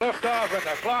liftoff, and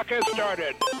the clock has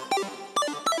started.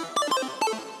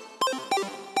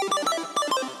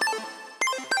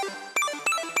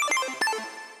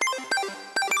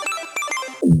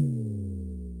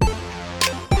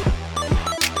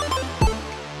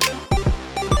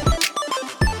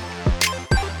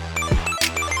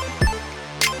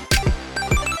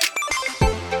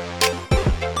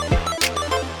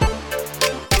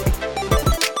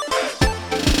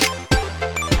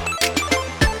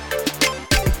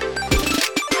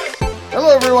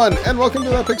 And welcome to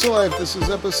That Pixel Life. This is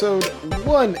episode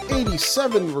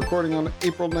 187, recording on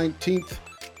April 19th,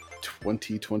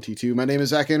 2022. My name is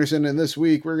Zach Anderson, and this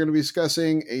week we're going to be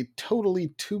discussing a totally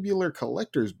tubular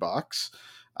collector's box,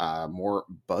 more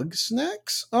bug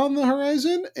snacks on the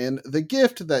horizon, and the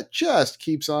gift that just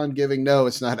keeps on giving. No,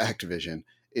 it's not Activision,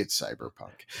 it's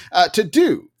Cyberpunk. To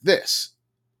do this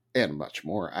and much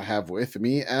more, I have with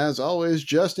me, as always,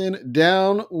 Justin,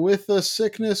 down with the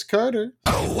sickness, Carter.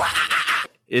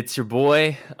 It's your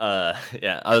boy. I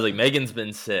was like, Megan's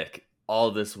been sick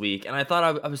all this week, and I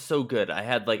thought I was so good. I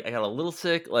got a little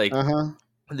sick at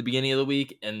the beginning of the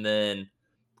week, and then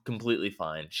completely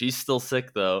fine. She's still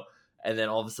sick though, and then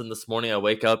all of a sudden this morning I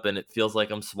wake up and it feels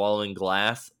like I'm swallowing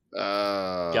glass.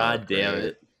 God damn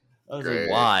it! I was like,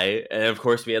 why? And of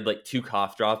course we had like 2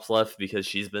 cough drops left because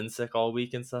she's been sick all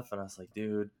week and stuff. And I was like,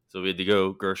 dude. So we had to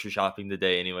go grocery shopping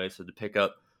today anyway, so to pick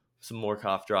up some more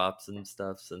cough drops and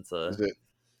stuff since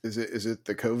Is it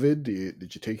the COVID?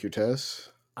 Did you take your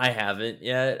tests? I haven't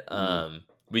yet.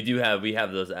 We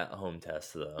have those at home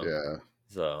tests though. Yeah.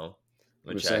 So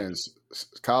I'm just saying,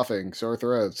 coughing, sore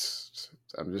throats.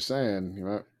 I'm just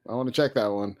saying, I want to check that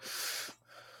one.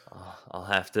 I'll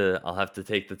have to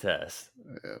take the test.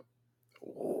 Yeah.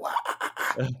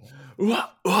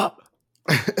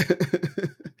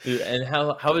 Dude, and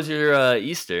how was your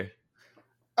Easter?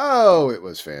 Oh, it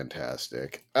was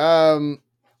fantastic.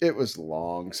 It was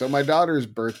long. So my daughter's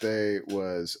birthday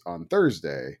was on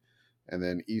Thursday, and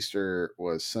then Easter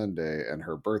was Sunday, and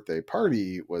her birthday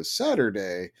party was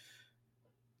Saturday.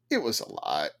 It was a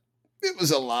lot. It was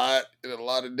a lot in a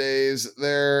lot of days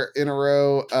there in a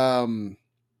row.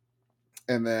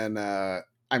 And then,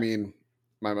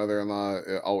 my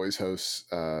mother-in-law always hosts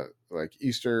like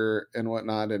Easter and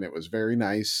whatnot, and it was very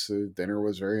nice. The dinner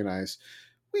was very nice.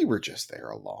 We were just there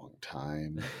a long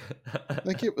time.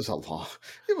 Like it was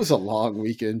a long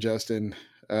weekend, Justin.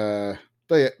 But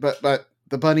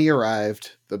the bunny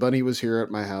arrived. The bunny was here at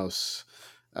my house.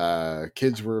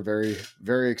 Kids were very,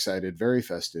 very excited, very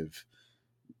festive.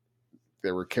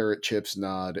 There were carrot chips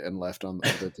gnawed and left on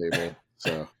the table.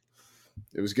 So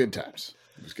it was good times.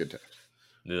 Dude,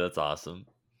 that's awesome.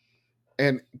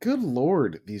 And good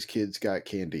Lord, these kids got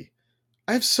candy.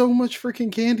 I have so much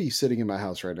freaking candy sitting in my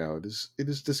house right now. It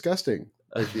is disgusting,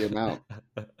 like the amount.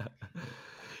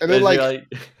 And then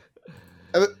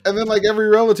and then every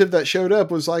relative that showed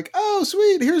up was like, "Oh,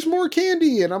 sweet, here's more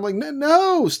candy." And I'm like,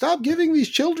 "No, stop giving these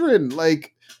children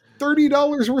like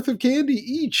 $30 worth of candy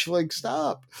each. Like,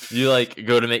 stop." You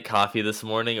go to make coffee this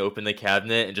morning, open the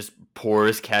cabinet, and just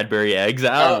pours Cadbury eggs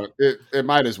out. It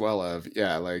might as well have.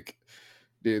 Yeah,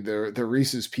 the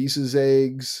Reese's Pieces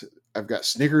eggs. I've got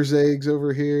Snickers eggs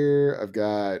over here. I've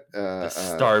got the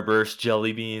Starburst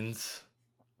jelly beans.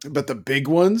 But the big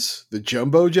ones, the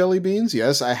jumbo jelly beans,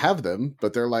 yes, I have them,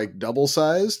 but they're like double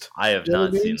sized. I have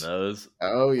not seen those.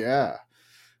 Oh yeah.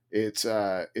 It's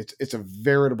a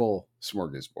veritable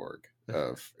smorgasbord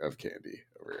of candy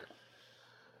over here.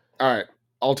 All right.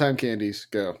 All-time candies,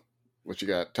 go. What you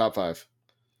got? Top 5.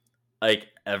 Like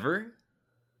ever?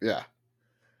 Yeah.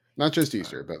 Not just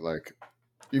Easter, but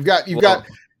you've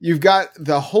got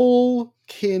the whole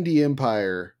candy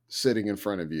empire sitting in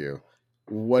front of you.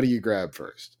 What do you grab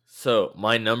first? So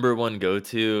my number one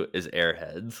go-to is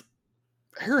Airheads.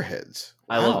 Airheads?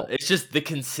 Wow. I love it. It's just the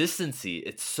consistency.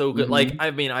 It's so good.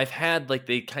 Mm-hmm. I've had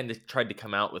they kind of tried to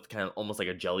come out with kind of almost like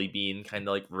a jelly bean kind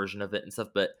of version of it and stuff,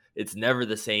 but it's never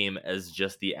the same as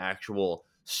just the actual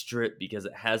strip because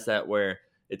it has that where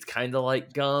it's kind of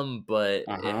like gum, but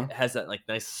it has that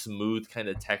nice smooth kind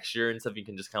of texture and stuff. You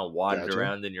can just kind of wad it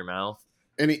around in your mouth.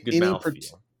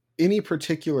 Any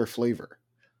particular flavor?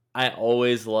 I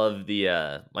always love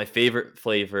the my favorite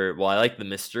flavor. Well, I like the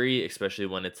mystery, especially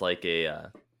when it's like a I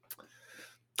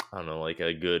don't know, like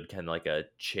a good kind of like a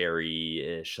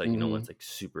cherry-ish, when it's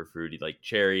super fruity, like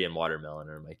cherry and watermelon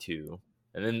are my 2.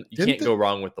 And then you can't go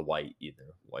wrong with the white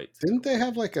either. Didn't they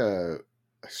have a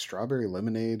strawberry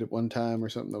lemonade at one time or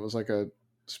something that was like a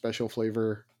special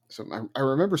flavor? Something I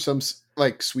remember some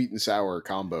sweet and sour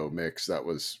combo mix that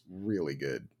was really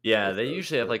good. Yeah, they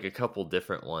usually have a couple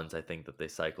different ones I think that they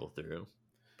cycle through.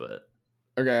 But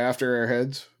okay, after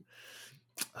Airheads.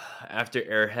 After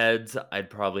Airheads, I'd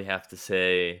probably have to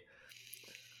say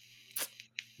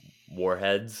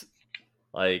Warheads.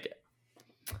 Like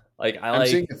I'm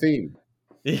seeing a theme.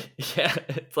 Yeah,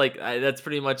 it's like that's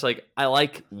pretty much like I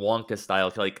like Wonka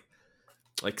style, like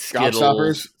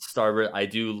Skittles, Starburst. I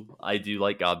do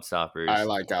like Gobstoppers. I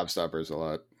like Gobstoppers a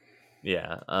lot.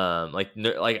 Yeah, like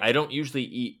I don't usually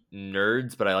eat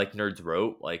Nerds, but I like Nerds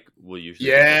Rope. Like we'll usually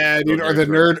dude. Are the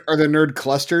nerd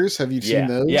clusters? Have you seen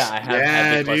those? Yeah, I have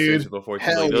had the clusters before too.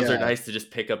 Hell like, those are nice to just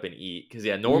pick up and eat because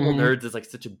normal Nerds is like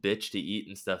such a bitch to eat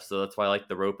and stuff. So that's why I like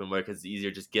the Rope and Wick because it's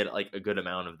easier to just get like a good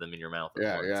amount of them in your mouth.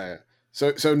 Yeah.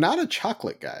 So not a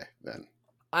chocolate guy then.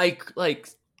 I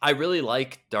really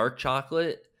like dark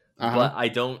chocolate, but I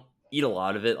don't eat a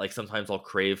lot of it. Like sometimes I'll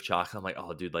crave chocolate. I'm like,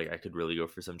 oh dude, like I could really go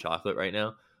for some chocolate right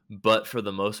now. But for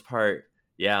the most part,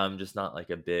 yeah, I'm just not like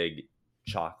a big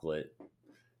chocolate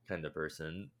kind of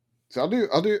person. So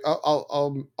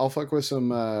I'll fuck with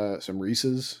some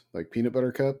Reese's, like peanut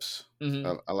butter cups.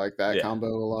 Mm-hmm. I like that combo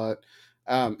a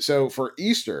lot. So for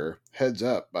Easter, heads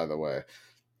up, by the way,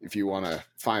 if you want to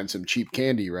find some cheap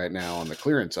candy right now on the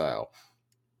clearance aisle,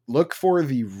 look for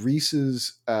the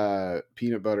Reese's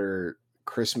peanut butter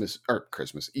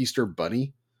Easter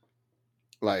bunny.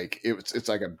 Like it's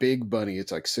like a big bunny.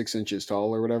 It's like 6 inches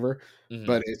tall or whatever,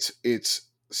 but it's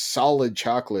solid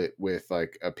chocolate with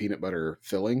like a peanut butter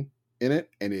filling in it,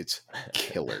 and it's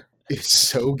killer. It's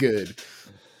so good.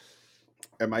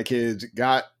 And my kids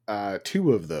got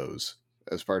 2 of those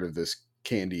as part of this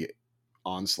candy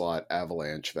onslaught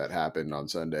avalanche that happened on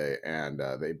Sunday, and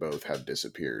they both have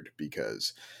disappeared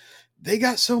because they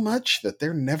got so much that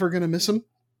they're never gonna miss them.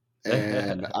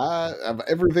 And of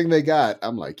everything they got,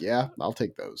 I'm like, yeah, I'll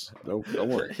take those. Don't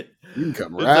worry, you can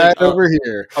come right over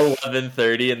here.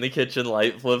 11:30 and the kitchen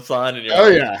light flips on, and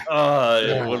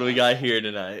you're what do we got here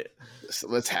tonight? So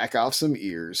let's hack off some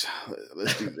ears.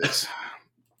 Let's do this.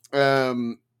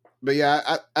 But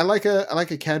yeah, I like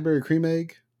a Cadbury cream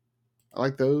egg. I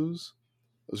like those.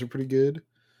 Those are pretty good.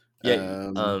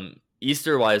 Yeah.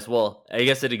 Easter wise, well, I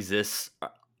guess it exists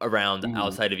around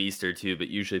outside of Easter too, but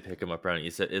usually pick them up around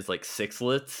Easter. It's like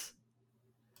Sixlets.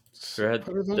 They're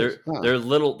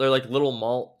little. They're like little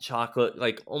malt chocolate,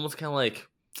 like almost kind of like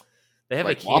they have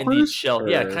like a candied shell. Or...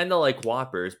 Yeah, kind of like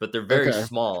Whoppers, but they're very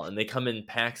small and they come in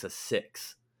packs of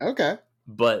 6. Okay,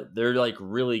 but they're like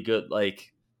really good.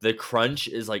 Like the crunch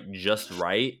is like just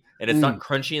right, and it's not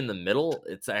crunchy in the middle.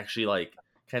 It's actually like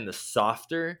kind of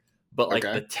softer. But like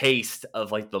the taste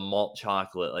of like the malt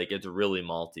chocolate, like it's really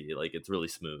malty, like it's really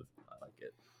smooth. I like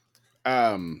it.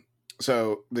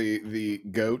 So the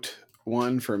goat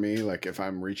one for me, like if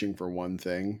I'm reaching for one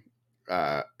thing,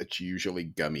 it's usually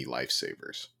gummy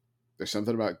lifesavers. There's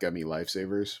something about gummy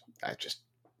lifesavers.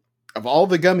 Of all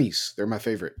the gummies, they're my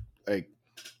favorite. Like,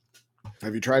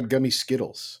 have you tried gummy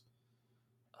Skittles?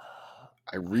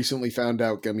 I recently found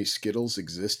out gummy Skittles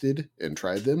existed and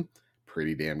tried them.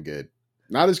 Pretty damn good.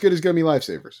 Not as good as gummy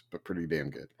lifesavers, but pretty damn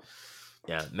good.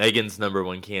 Yeah, Megan's number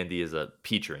one candy is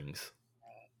Peach Rings.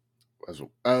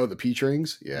 Oh, the Peach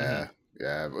Rings? Yeah.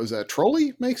 Yeah. Was that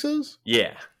Trolley makes those?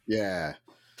 Yeah. Yeah.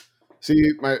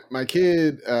 See, my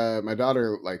kid, my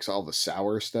daughter likes all the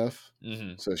sour stuff.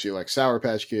 So she likes Sour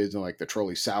Patch Kids and like the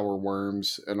Trolley sour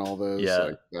worms and all those.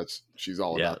 Yeah. Like she's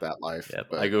all about that life. Yeah,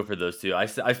 I go for those too.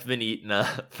 I've been eating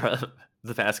from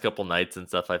the past couple nights and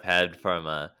stuff I've had from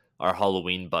our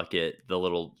Halloween bucket, the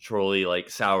little Trolley like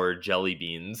sour jelly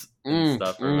beans and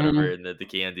stuff or whatever in the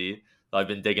candy. So I've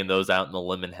been digging those out in the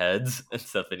lemon heads and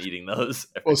stuff and eating those.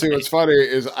 Well, see, what's funny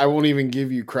is I won't even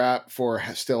give you crap for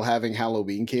still having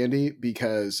Halloween candy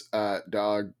because,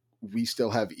 dog, we still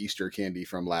have Easter candy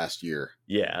from last year.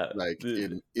 Yeah. Like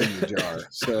in the jar.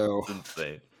 So it's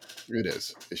insane. It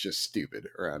is. It's just stupid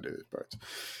around these parts.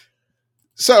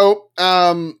 So,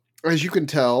 as you can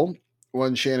tell,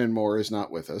 one Shannon Moore is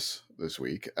not with us this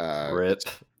week. Rip.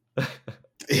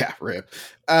 Yeah, rip.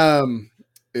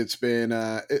 It's been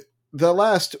the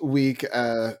last week,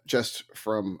 just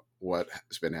from what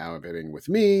has been happening with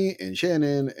me and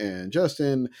Shannon and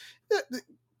Justin,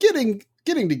 getting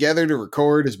together to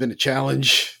record has been a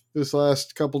challenge this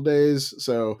last couple days.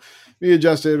 So me and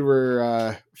Justin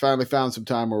were finally found some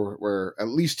time where at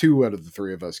least 2 out of the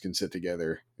 3 of us can sit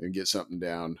together and get something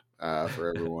down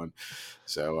for everyone.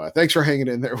 So thanks for hanging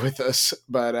in there with us.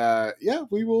 But yeah,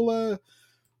 we will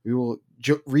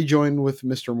rejoin with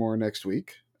Mr. Moore next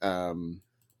week.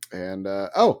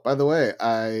 Oh, by the way,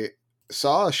 I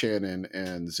saw Shannon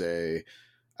and Zay.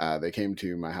 They came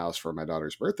to my house for my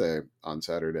daughter's birthday on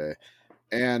Saturday,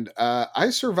 and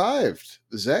I survived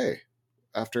Zay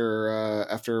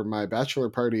after my bachelor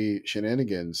party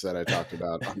shenanigans that I talked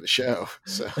about on the show.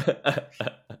 So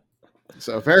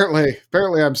So apparently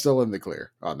I'm still in the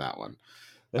clear on that one.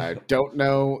 I don't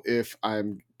know if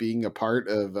I'm being a part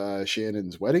of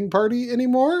Shannon's wedding party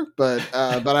anymore, but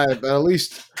at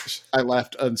least I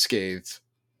left unscathed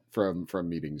from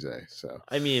meeting Zay. So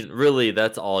I mean, really,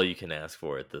 that's all you can ask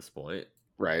for at this point.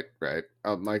 right.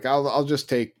 Like I'll just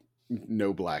take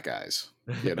no black eyes.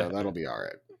 That'll be all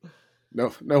right.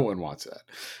 No one wants that.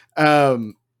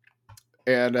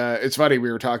 And it's funny,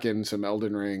 we were talking some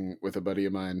Elden Ring with a buddy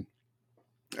of mine.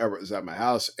 I was at my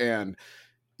house, and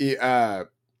he, it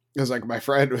was like my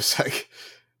friend was like,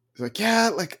 yeah,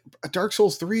 like Dark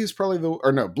Souls 3 is probably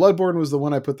Bloodborne was the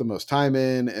one I put the most time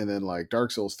in, and then like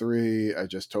Dark Souls 3 I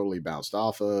just totally bounced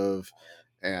off of,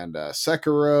 and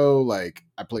Sekiro, like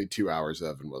I played 2 hours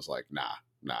of and was like, nah,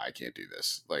 I can't do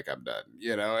this, like I'm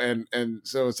done, and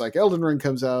so it's like Elden Ring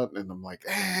comes out and I'm like,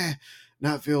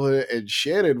 not feeling it, and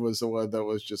Shannon was the one that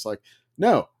was just like,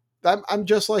 no, I'm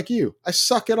just like you, I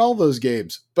suck at all those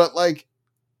games, but like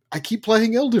I keep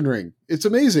playing Elden Ring. It's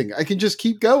amazing. I can just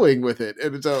keep going with it.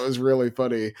 And so it was really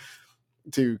funny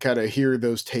to kind of hear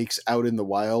those takes out in the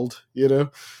wild,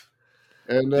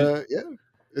 And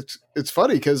it's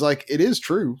funny because like it is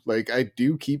true. Like I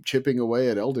do keep chipping away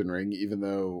at Elden Ring, even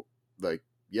though like,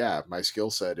 yeah, my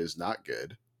skill set is not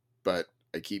good, but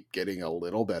I keep getting a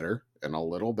little better and a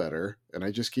little better. And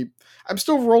I'm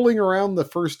still rolling around the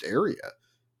first area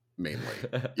mainly.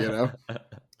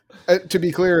 To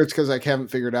be clear, it's because I haven't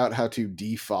figured out how to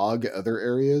defog other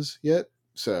areas yet.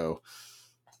 So,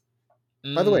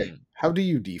 by the way, how do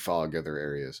you defog other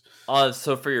areas?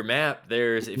 So for your map,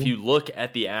 if you look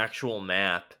at the actual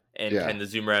map and kind of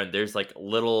zoom around, there's like it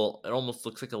almost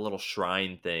looks like a little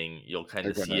shrine thing. You'll kind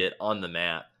of see it on the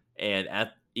map. And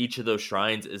at each of those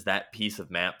shrines is that piece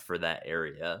of map for that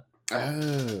area.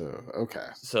 Oh, okay.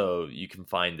 So you can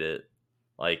find it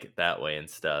like that way and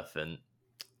stuff. And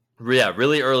yeah,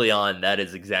 really early on, that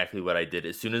is exactly what I did.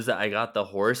 As soon as I got the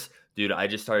horse, dude, I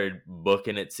just started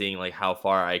booking it, seeing like how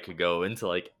far I could go into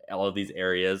like all of these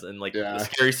areas and like the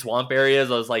scary swamp areas.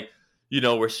 I was like,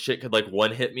 where shit could like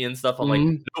one hit me and stuff. I'm like,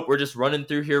 nope, we're just running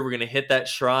through here. We're gonna hit that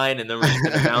shrine and then we're just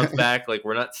gonna bounce back. Like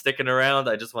we're not sticking around.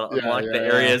 I just want to unlock the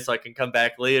areas so I can come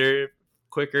back later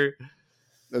quicker.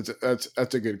 That's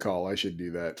a good call. I should do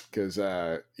that because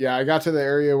I got to the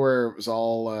area where it was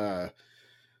all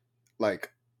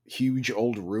like huge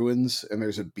old ruins and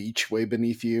there's a beach way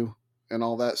beneath you and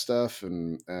all that stuff,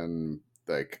 and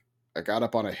like I got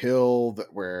up on a hill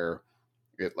where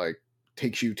it like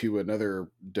takes you to another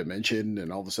dimension,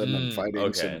 and all of a sudden I'm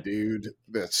fighting some dude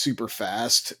that's super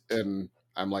fast, and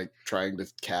I'm like trying to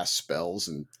cast spells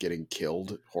and getting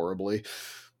killed horribly.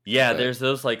 Yeah, there's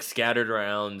those like scattered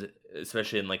around,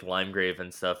 especially in like Limegrave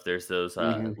and stuff. There's those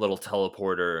little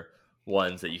teleporter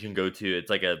ones that you can go to. It's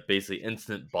like a basically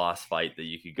instant boss fight that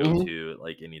you could go to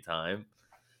like anytime.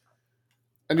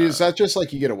 And is that just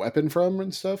like you get a weapon from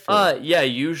and stuff? Yeah,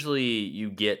 usually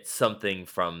you get something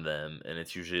from them, and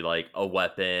it's usually like a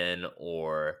weapon,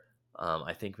 or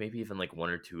I think maybe even like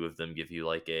one or two of them give you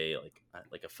like a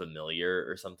familiar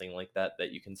or something like that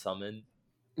you can summon.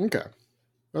 Okay,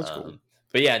 that's cool.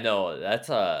 But yeah, no, that's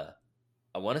I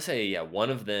want to say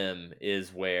one of them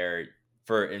is where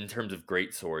in terms of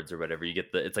great swords or whatever, you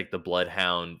get it's like the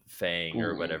Bloodhound Fang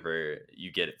or whatever,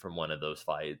 you get it from one of those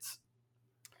fights.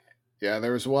 Yeah,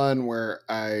 there was one where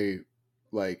I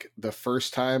like the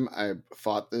first time I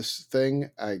fought this thing,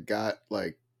 I got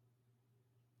like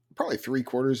probably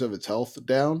 3/4 of its health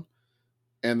down,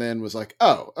 and then was like,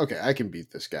 oh, okay, I can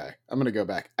beat this guy. I'm going to go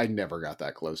back. I never got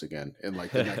that close again in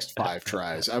like the next 5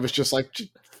 tries. I was just like,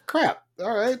 crap.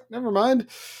 All right, never mind.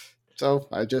 So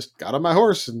I just got on my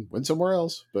horse and went somewhere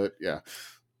else. But yeah,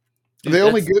 dude,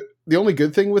 the only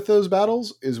good thing with those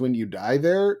battles is when you die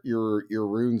there, your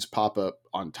runes pop up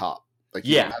on top. Like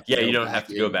you don't have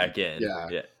to go back in.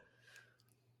 Yeah.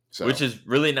 So. Which is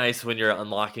really nice when you're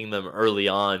unlocking them early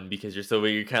on, because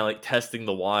you're kind of like testing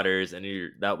the waters, and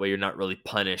that way you're not really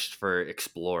punished for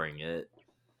exploring it.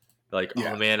 Like,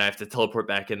 oh man, I have to teleport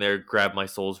back in there, grab my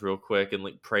souls real quick, and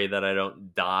like pray that I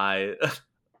don't die.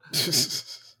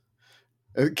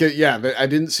 Okay, yeah, I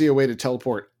didn't see a way to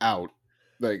teleport out.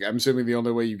 Like, I'm assuming the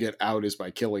only way you get out is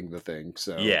by killing the thing.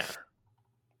 So yeah,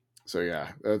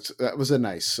 that was a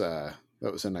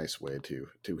nice way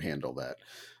to handle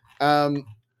that.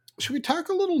 Should we talk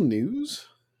a little news?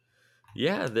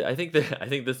 Yeah, I think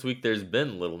this week there's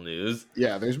been little news.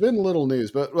 Yeah, there's been little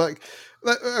news, but like,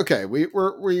 okay,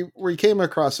 we came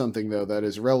across something though that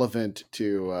is relevant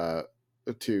to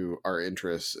our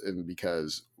interests, and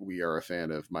because we are a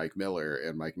fan of Mike Miller,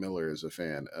 and Mike Miller is a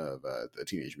fan of the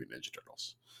Teenage Mutant Ninja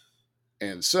Turtles,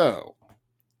 and so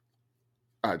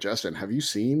Justin, have you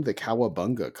seen the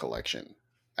Cowabunga collection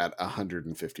at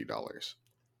 $150?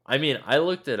 I mean, I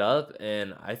looked it up,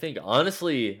 and I think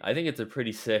honestly, I think it's a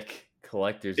pretty sick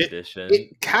collector's edition.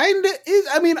 It kind of is.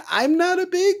 I mean, I'm not a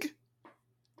big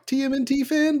TMNT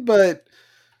fan, but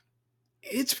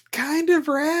it's kind of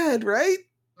rad, right?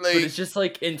 Like, but it's just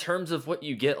like in terms of what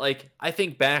you get, like I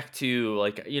think back to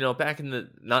like, you know, back in the,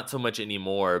 not so much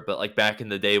anymore, but like back in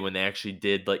the day when they actually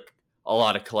did like a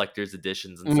lot of collector's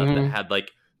editions and stuff that had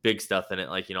like big stuff in it.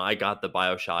 Like, you know, I got the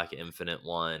BioShock Infinite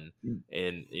one,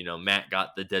 and you know, Matt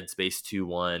got the Dead Space 2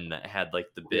 one that had like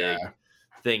the big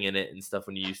thing in it and stuff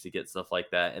when you used to get stuff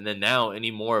like that. And then now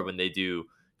anymore when they do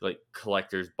like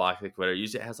collector's box, like whatever,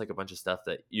 usually it has like a bunch of stuff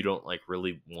that you don't like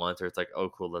really want, or it's like, oh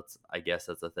cool, I guess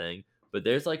that's a thing. But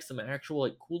there's like some actual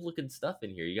like cool looking stuff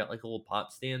in here. You got like a little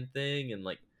pop stand thing and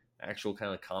like actual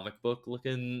kind of comic book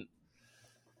looking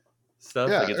stuff.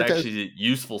 Yeah, like it's actually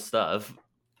useful stuff.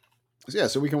 Yeah,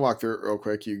 so we can walk through it real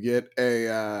quick. You get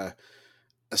a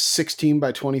 16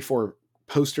 by 24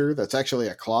 poster that's actually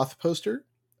a cloth poster.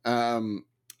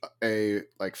 A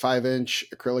like 5-inch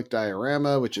acrylic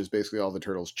diorama, which is basically all the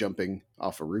turtles jumping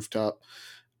off a rooftop.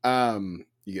 You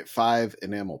get 5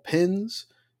 enamel pins.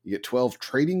 You get 12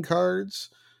 trading cards,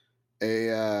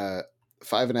 a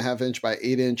 5.5-inch by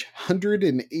 8-inch,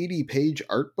 180-page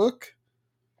art book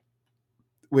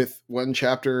with one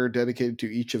chapter dedicated to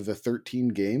each of the 13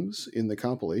 games in the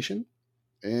compilation,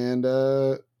 and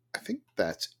I think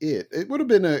that's it. It would have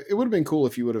been cool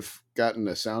if you would have gotten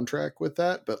a soundtrack with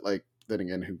that, but like then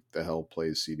again, who the hell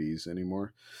plays CDs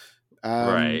anymore?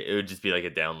 Right, it would just be like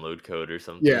a download code or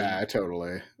something. Yeah,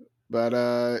 totally.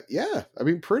 But yeah, I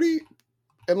mean, pretty.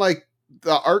 And like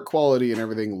the art quality and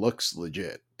everything looks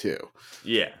legit too.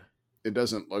 Yeah. It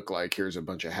doesn't look like here's a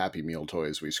bunch of Happy Meal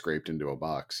toys we scraped into a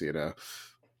box, you know?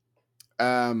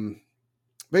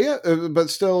 But yeah,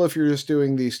 but still, if you're just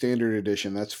doing the standard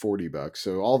edition, that's $40.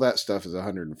 So all that stuff is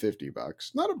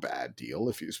 $150. Not a bad deal,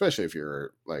 especially if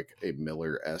you're like a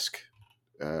Miller-esque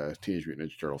Teenage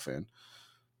Mutant Ninja Turtle fan.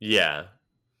 Yeah.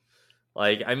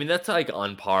 Like, I mean, that's like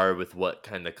on par with what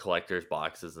kind of collector's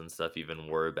boxes and stuff even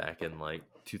were back in like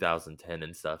 2010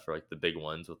 and stuff, for like the big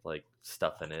ones with like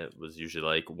stuff in it was usually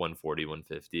like 140,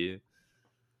 150.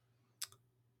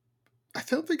 I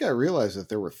don't think I realized that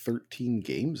there were 13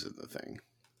 games in the thing.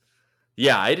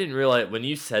 Yeah, I didn't realize when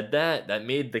you said that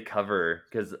made the cover,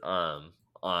 because on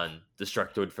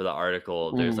Destructoid for the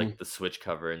article, there's like the Switch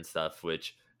cover and stuff,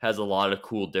 which has a lot of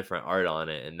cool different art on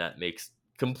it, and that makes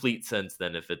complete sense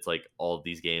then if it's like all of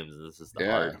these games and this is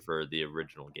the art for the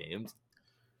original games.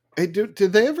 Hey, did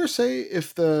they ever say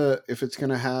if it's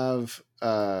gonna have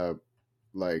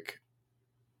like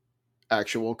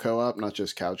actual co-op, not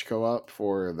just couch co-op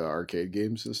for the arcade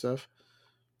games and stuff?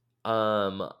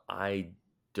 I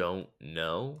don't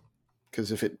know,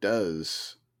 because if it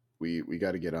does, we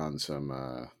got to get on some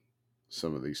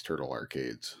of these turtle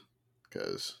arcades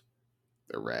because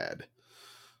they're rad.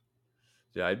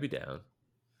 Yeah, I'd be down.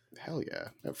 Hell yeah.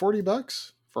 At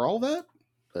 $40 for all that?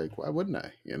 Like, why wouldn't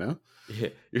I, you know? Yeah,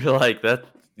 you're like that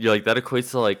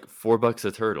equates to like $4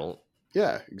 a turtle.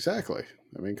 Yeah, exactly.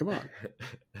 I mean, come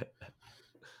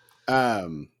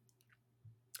on.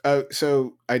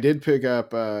 So I did pick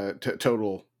up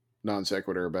total non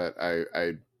sequitur, but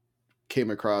I came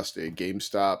across a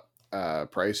GameStop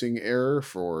pricing error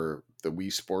for the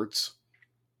Wii Sports,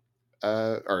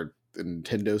 or the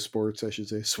Nintendo Sports, I should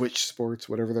say, Switch Sports,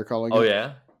 whatever they're calling it. Oh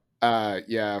yeah.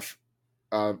 Yeah,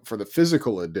 for the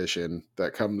physical edition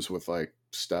that comes with like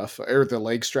stuff, or the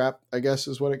leg strap, I guess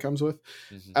is what it comes with.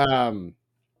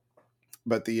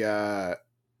 But the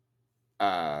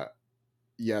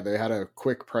yeah, they had a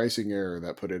quick pricing error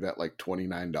that put it at like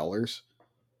 $29,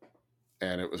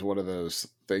 and it was one of those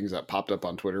things that popped up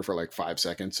on Twitter for like 5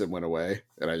 seconds and went away,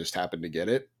 and I just happened to get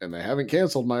it, and they haven't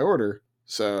canceled my order,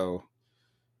 so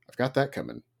I've got that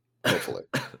coming, hopefully.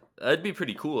 That'd be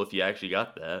pretty cool if you actually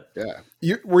got that.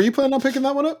 Yeah. Were you planning on picking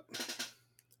that one up?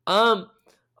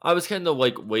 I was kind of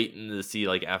like waiting to see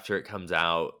like after it comes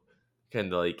out,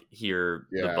 kind of like hear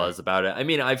the buzz about it. I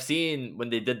mean, I've seen when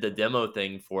they did the demo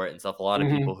thing for it and stuff, a lot of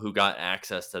people who got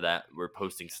access to that were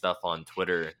posting stuff on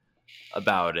Twitter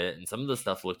about it, and some of the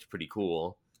stuff looked pretty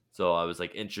cool. So I was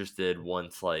like interested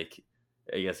once, like,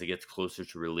 I guess it gets closer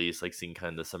to release, like seeing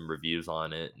kind of some reviews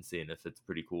on it and seeing if it's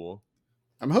pretty cool.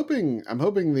 I'm hoping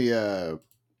the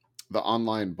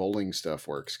online bowling stuff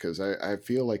works, because I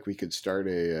feel like we could start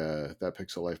a That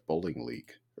Pixel Life bowling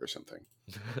league or something.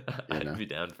 I'd be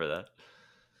down for that.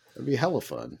 It'd be hella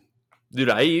fun. Dude,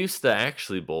 I used to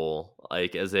actually bowl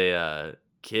like as a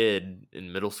kid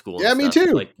in middle school. Yeah, me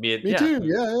too. Like me too.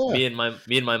 Yeah. Me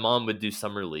and my mom would do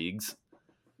summer leagues.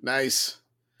 Nice.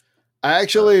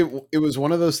 It was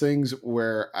one of those things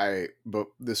where but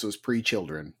this was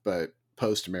pre-children, but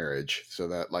post-marriage. So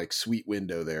that like sweet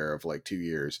window there of like 2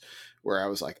 years where I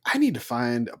was like, I need to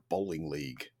find a bowling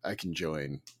league I can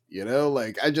join.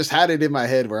 Like I just had it in my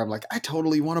head where I'm like, I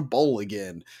totally want to bowl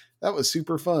again. That was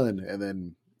super fun. And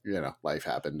then, life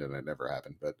happened and it never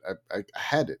happened, but I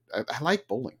had it. I like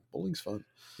bowling. Bowling's fun.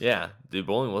 Yeah, dude,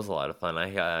 bowling was a lot of fun.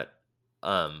 I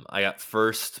got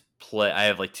first play. I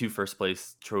have like 2 first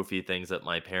place trophy things at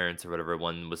my parents or whatever.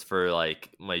 One was for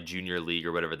like my junior league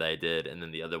or whatever that I did, and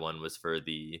then the other one was for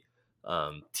the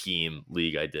team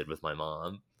league I did with my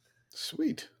mom.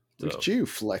 Sweet. Look at you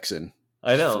flexing.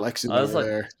 I know. Flexing I was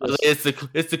like, it's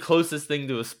the closest thing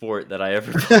to a sport that I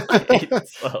ever played.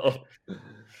 So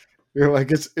you're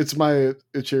like,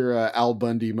 it's your Al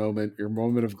Bundy moment, your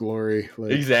moment of glory.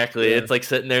 Like, exactly. Yeah. It's like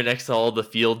sitting there next to all the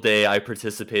field day I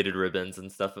participated ribbons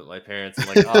and stuff at my parents.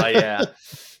 I'm like, oh yeah.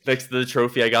 Next to the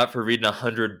trophy I got for reading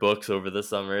 100 books over the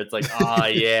summer. It's like, oh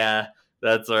yeah,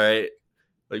 that's all right.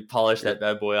 Like polish that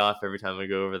bad boy off every time I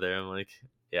go over there. I'm like,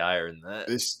 yeah, I earned that.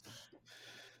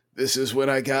 This is when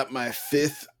I got my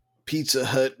 5th Pizza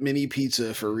Hut mini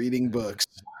pizza for reading books.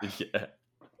 Yeah.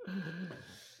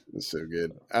 It's so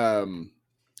good.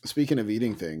 Speaking of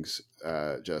eating things,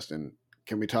 Justin,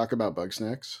 can we talk about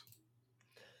Bugsnax?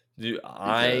 Dude,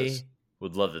 I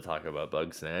would love to talk about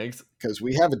Bugsnax. Because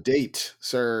we have a date,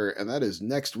 sir, and that is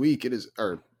next week. It is,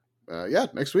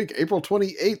 next week, April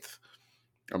 28th.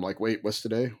 I'm like, wait, what's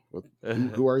today?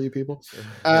 Who are you people?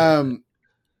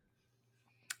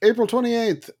 April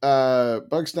 28th,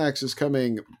 Bugsnax is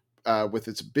coming with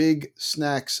its Big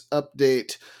Snacks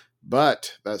update.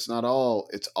 But that's not all.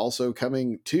 It's also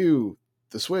coming to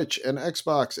the Switch and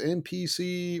Xbox and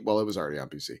PC. Well, it was already on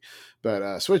PC.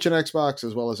 But Switch and Xbox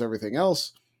as well as everything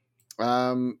else.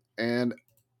 And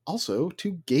also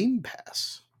to Game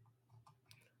Pass.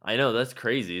 I know, that's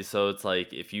crazy. So it's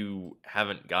like, if you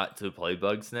haven't got to play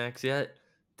Bugsnax yet,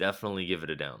 definitely give it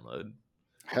a download.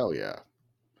 Hell yeah.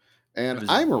 And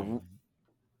I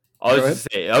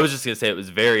was just gonna say it was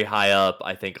very high up,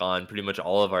 I think, on pretty much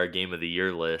all of our Game of the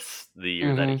Year lists the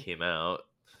year that it came out.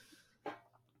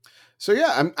 So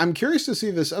yeah, I'm curious to see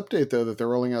this update though that they're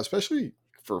rolling out, especially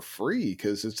for free,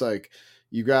 because it's like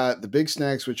you got the Big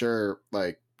Snacks, which are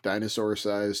like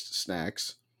dinosaur-sized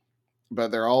snacks,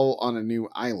 but they're all on a new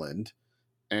island,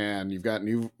 and you've got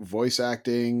new voice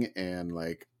acting and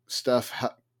like stuff.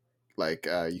 Like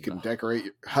you can decorate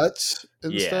your huts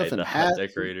and stuff, and the hats. Hut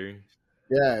decorator.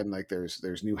 Yeah, and like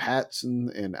there's new hats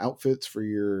and outfits for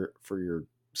your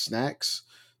snacks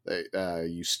that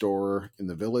you store in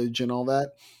the village and all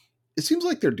that. It seems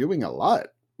like they're doing a lot,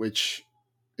 which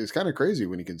is kind of crazy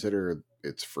when you consider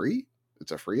it's free.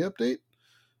 It's a free update.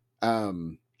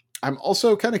 I'm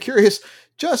also kind of curious.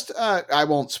 Just I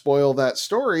won't spoil that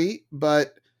story,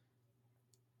 but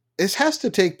this has to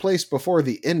take place before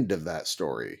the end of that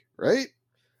story, right?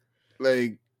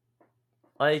 Like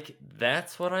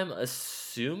that's what I'm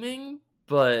assuming,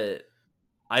 but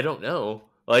I don't know.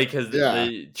 Like, because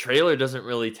the trailer doesn't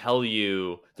really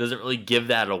give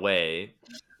that away.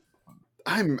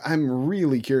 I'm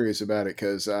really curious about it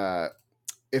because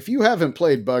if you haven't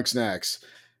played Bugsnax,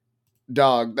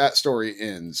 dog, that story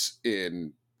ends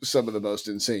in some of the most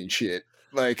insane shit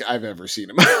like I've ever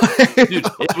seen in my life. Dude,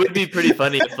 it would be pretty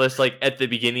funny if it's like at the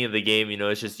beginning of the game,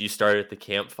 it's just you start at the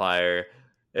campfire.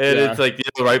 And it's like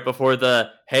right before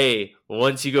hey,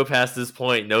 once you go past this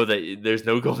point, know that there's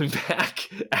no going back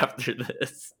after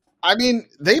this. I mean,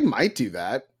 they might do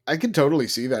that. I could totally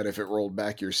see that if it rolled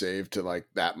back your save to like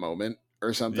that moment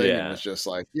or something. Yeah. And it's just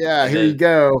like, here you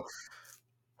go.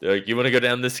 Like, you want to go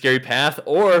down this scary path?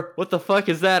 Or what the fuck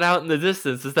is that out in the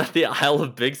distance? Is that the Isle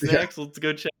of Big Snacks? Yeah. Let's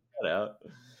go check that out.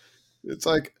 It's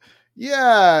like,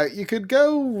 yeah, you could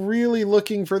go really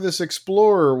looking for this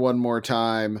explorer one more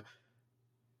time.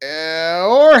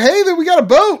 Or hey, we got a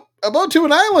boat to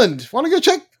an island. Want to go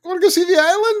see the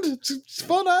island? It's a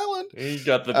fun island. You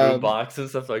got the boom box and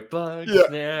stuff like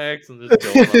Bugsnax and just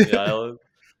going on the island.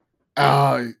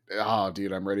 Oh,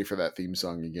 dude, I'm ready for that theme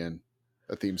song again.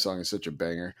 That theme song is such a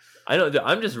banger. I know.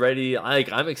 I'm just ready.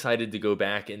 I'm excited to go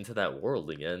back into that world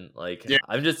again.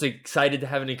 I'm just excited to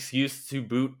have an excuse to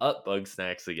boot up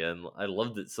Bugsnax again. I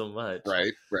loved it so much.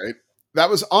 Right. That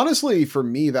was honestly, for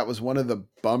me, that was one of the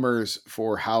bummers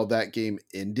for how that game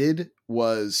ended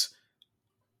was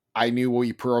I knew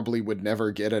we probably would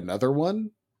never get another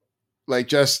one. Like,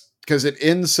 just because it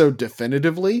ends so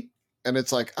definitively. And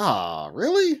it's like,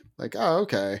 really? Like,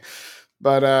 okay.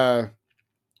 But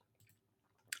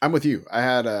I'm with you. I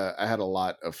had a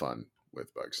lot of fun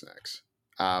with Bugsnax.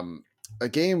 A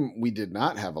game we did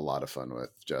not have a lot of fun with,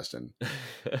 Justin.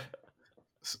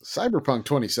 Cyberpunk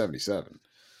 2077.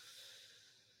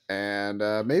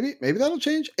 And maybe that'll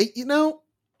change. You know,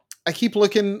 I keep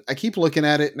looking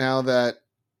at it now that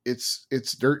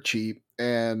it's dirt cheap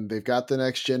and they've got the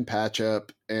next gen patch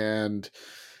up and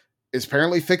it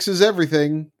apparently fixes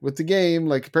everything with the game.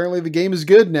 Like apparently the game is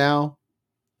good now.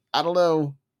 I don't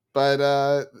know,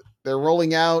 but they're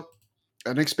rolling out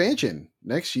an expansion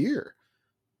next year,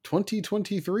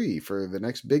 2023, for the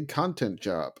next big content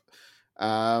job.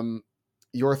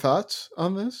 Your thoughts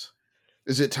on this?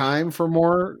 Is it time for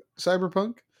more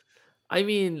Cyberpunk? I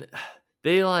mean,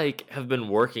 they like have been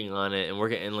working on it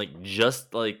and like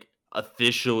just like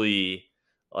officially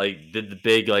like did the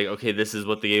big like, okay, this is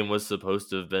what the game was supposed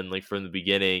to have been like from the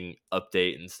beginning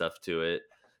update and stuff to it.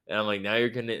 And I'm like, now you're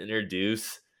going to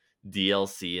introduce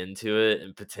DLC into it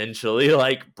and potentially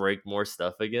like break more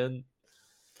stuff again.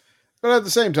 But at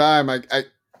the same time, I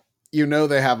you know,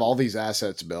 they have all these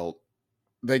assets built.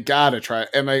 They gotta try,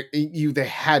 and they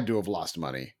had to have lost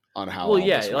money on how. Well,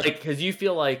 yeah, like because I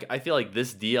feel like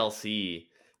this DLC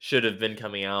should have been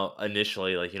coming out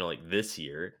initially, like like this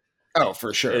year. Oh,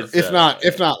 for sure. If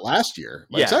not last year.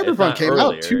 Like, yeah, Cyberpunk came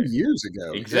out 2 years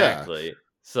ago. Exactly. Yeah.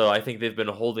 So I think they've been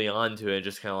holding on to it,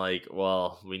 just kind of like,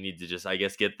 well, we need to just, I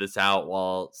guess, get this out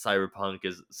while Cyberpunk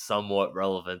is somewhat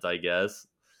relevant, I guess.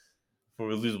 Before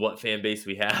we lose what fan base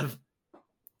we have.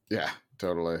 Yeah,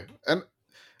 totally. And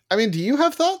I mean, do you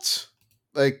have thoughts?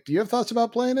 Like, do you have thoughts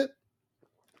about playing it?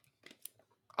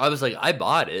 I was like, I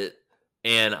bought it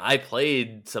and I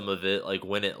played some of it like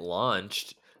when it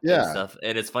launched. Yeah. And stuff.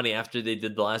 And it's funny, after they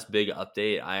did the last big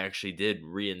update, I actually did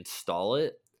reinstall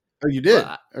it. Oh, you did?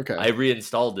 Okay. I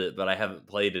reinstalled it, but I haven't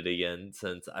played it again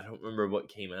since. I don't remember what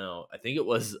came out. I think it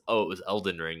was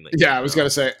Elden Ring. Yeah, I was going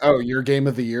to say, your Game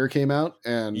of the Year came out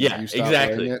and you stopped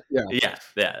exactly. Playing it?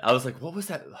 Yeah. I was like, what was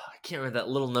that? I can't remember that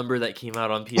little number that came out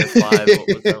on PS5. What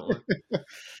was that one?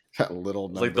 That little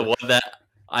number. Like the one that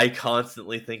I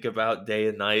constantly think about day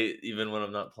and night, even when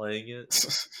I'm not playing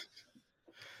it.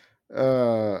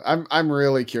 I'm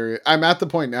really curious. I'm at the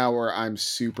point now where I'm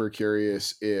super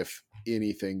curious if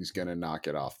anything's gonna knock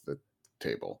it off the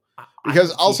table,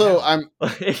 because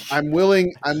I'm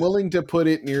willing to put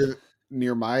it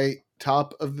near my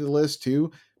top of the list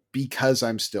too, because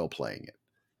I'm still playing it,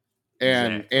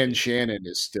 and Shannon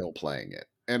is still playing it,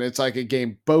 and it's like a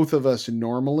game both of us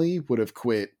normally would have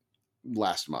quit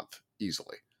last month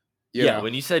easily. Yeah,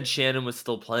 when you said Shannon was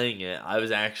still playing it, I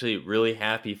was actually really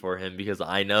happy for him, because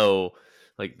I know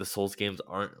like the Souls games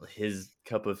aren't his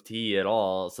cup of tea at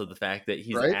all. So the fact that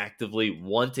he's actively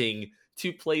wanting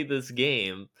to play this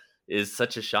game is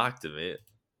such a shock to me.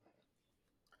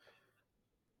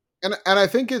 And I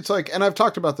think it's like, and I've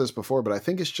talked about this before, but I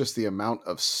think it's just the amount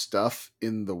of stuff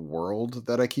in the world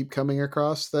that I keep coming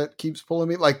across that keeps pulling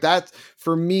me. Like that,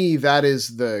 for me, that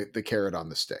is the carrot on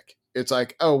the stick. It's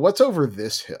like, oh, what's over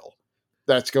this hill?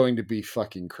 That's going to be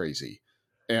fucking crazy.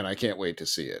 And I can't wait to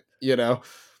see it,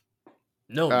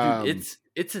 No, dude,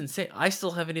 it's insane. I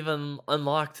still haven't even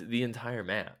unlocked the entire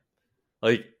map,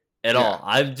 like at all.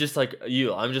 I'm just like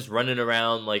you. I'm just running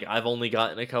around. Like I've only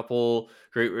gotten a couple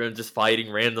great rooms, just fighting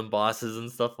random bosses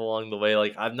and stuff along the way.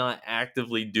 Like I'm not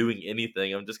actively doing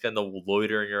anything. I'm just kind of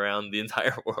loitering around the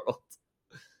entire world.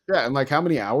 Yeah, and like how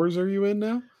many hours are you in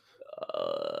now?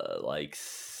 Like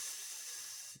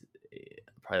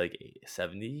probably like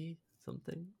 70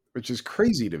 something. Which is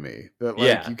crazy to me. That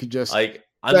like you could just like.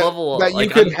 I'm level that like,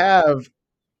 you could have,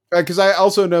 because I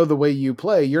also know the way you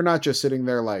play. You're not just sitting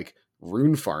there like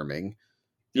rune farming.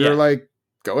 You're like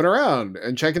going around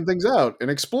and checking things out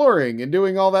and exploring and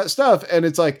doing all that stuff. And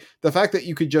it's like the fact that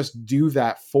you could just do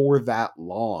that for that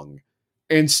long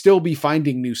and still be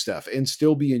finding new stuff and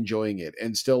still be enjoying it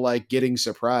and still like getting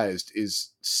surprised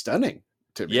is stunning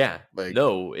to me. Yeah, like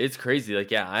no, it's crazy.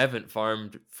 Like, I haven't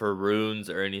farmed for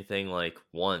runes or anything like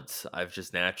once. I've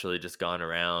just naturally just gone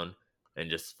around and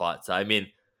just fought. So I mean,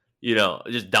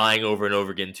 just dying over and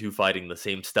over again to fighting the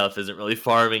same stuff isn't really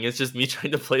farming. It's just me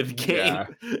trying to play the game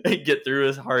and get through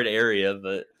this hard area.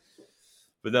 But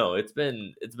no, it's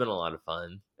been a lot of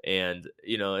fun. And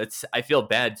I feel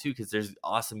bad too, because there's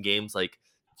awesome games like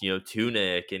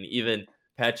Tunic and even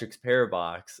Patrick's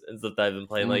Parabox and stuff that I've been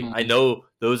playing. Like I know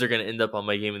those are going to end up on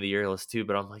my Game of the Year list too,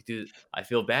 but I'm like, dude, I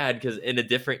feel bad because in a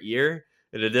different year,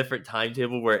 in a different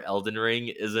timetable where Elden Ring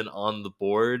isn't on the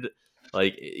board,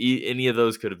 like any of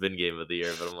those could have been Game of the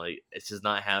Year, but I'm like, it's just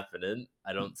not happening.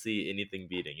 I don't see anything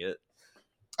beating it.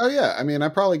 Oh yeah, I mean, I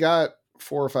probably got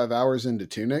 4 or 5 hours into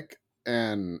Tunic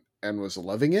and was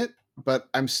loving it, but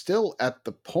I'm still at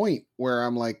the point where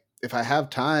I'm like, if I have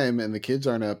time and the kids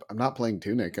aren't up, I'm not playing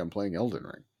Tunic. I'm playing Elden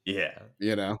Ring. Yeah,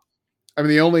 I mean,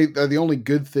 the only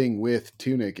good thing with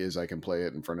Tunic is I can play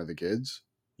it in front of the kids.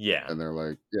 Yeah. And they're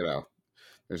like,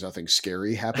 there's nothing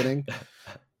scary happening.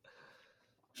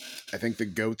 I think the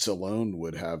goats alone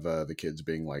would have the kids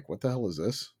being like, "What the hell is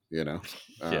this?" Yeah.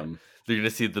 They're gonna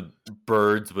see the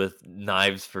birds with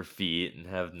knives for feet and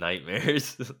have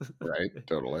nightmares. Right,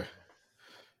 totally.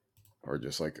 Or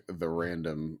just like the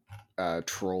random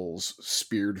trolls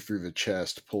speared through the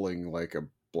chest, pulling like a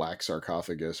black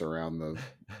sarcophagus around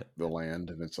the land,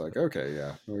 and it's like, okay,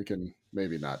 yeah, we can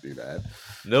maybe not do that.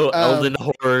 No Elden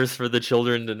horrors for the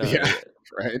children tonight. Yeah,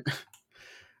 right.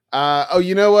 Oh,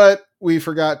 you know what we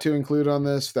forgot to include on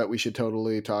this that we should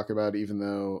totally talk about, even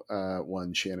though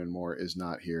one Shannon Moore is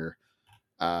not here.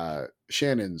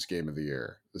 Shannon's game of the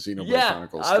year, the Xenoblade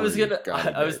Chronicles 3.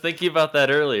 I was thinking about that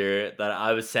earlier, that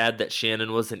I was sad that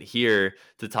Shannon wasn't here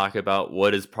to talk about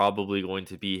what is probably going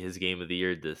to be his game of the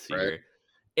year this year.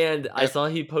 And I saw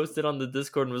he posted on the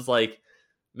Discord and was like,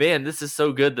 man, this is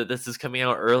so good that this is coming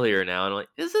out earlier now. And I'm like,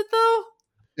 is it though?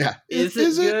 Yeah. Is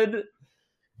it good?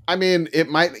 I mean, it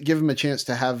might give him a chance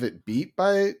to have it beat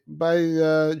by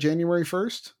January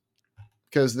 1st,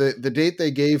 because the date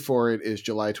they gave for it is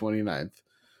July 29th.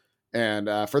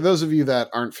 And for those of you that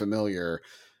aren't familiar,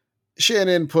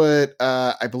 Shannon put,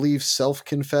 I believe,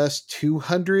 self-confessed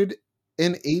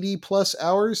 280 plus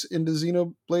hours into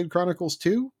Xenoblade Chronicles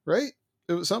 2, right?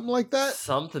 It was something like that.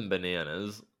 Something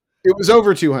bananas. It was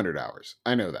over 200 hours.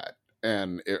 I know that.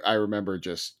 And I remember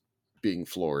just being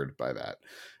floored by that.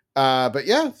 But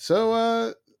yeah,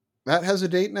 so that has a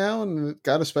date now, and it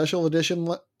got a special edition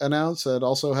announced that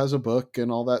also has a book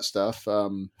and all that stuff.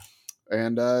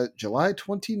 And July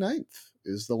 29th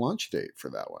is the launch date for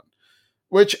that one,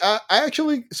 which I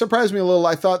actually surprised me a little.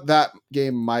 I thought that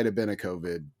game might have been a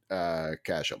COVID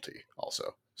casualty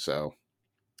also. So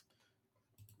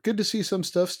good to see some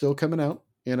stuff still coming out,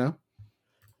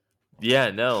 Yeah,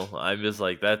 no, I'm just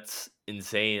like, that's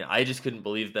insane. I just couldn't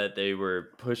believe that they were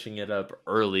pushing it up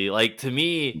early. Like, to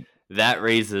me, that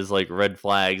raises like red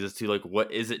flags as to like,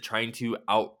 what is it trying to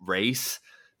outrace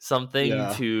something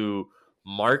to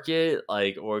market?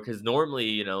 Like, or because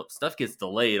normally, stuff gets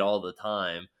delayed all the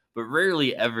time, but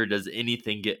rarely ever does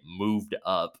anything get moved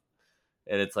up.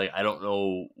 And it's like, I don't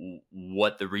know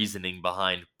what the reasoning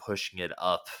behind pushing it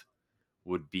up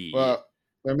would be. Well,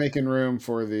 they're making room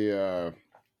for the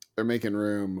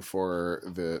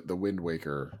Wind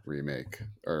Waker remake.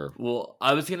 Well,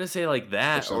 I was gonna say like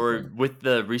that, or with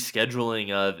the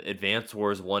rescheduling of Advance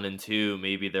Wars 1 and 2,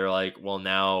 maybe they're like, well,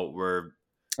 now we're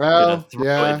gonna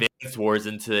throw Advance Wars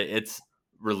into its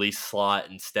release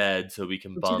slot instead, so we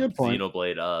can bump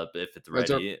Xenoblade up if it's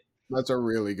ready. That's a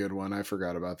really good one. I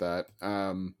forgot about that.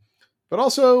 But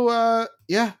also,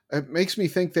 it makes me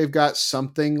think they've got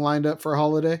something lined up for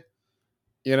holiday.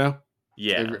 Yeah,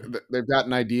 they've got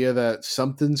an idea that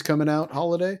something's coming out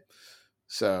holiday.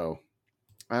 So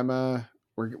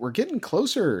we're getting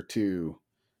closer to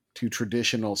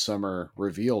traditional summer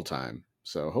reveal time.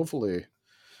 So hopefully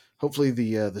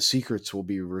the secrets will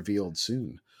be revealed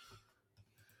soon.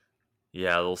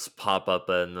 Yeah, they'll pop up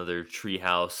another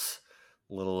Treehouse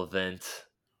little event.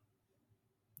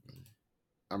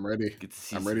 I'm ready.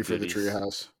 I'm ready for the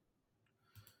Treehouse.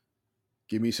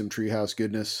 Give me some Treehouse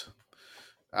goodness.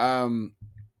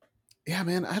 Yeah,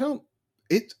 man,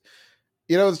 it's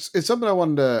something I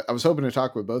was hoping to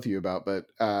talk with both of you about, but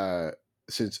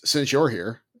since you're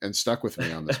here and stuck with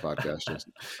me on this podcast,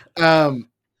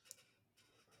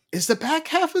 is the back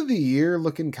half of the year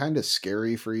looking kind of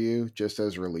scary for you, just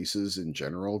as releases in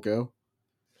general go?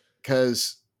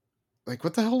 Because like,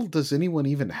 what the hell does anyone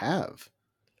even have?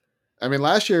 I mean,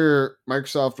 last year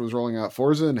Microsoft was rolling out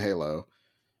Forza and Halo.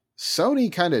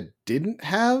 Sony kind of didn't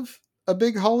have a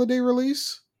big holiday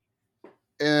release,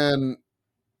 and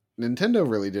Nintendo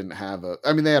really didn't have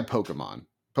they had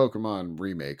Pokemon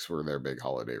remakes were their big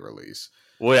holiday release.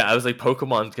 Well, yeah, I was like,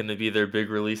 Pokemon's going to be their big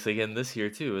release again this year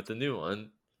too with the new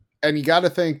one. And you got to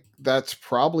think that's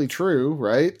probably true,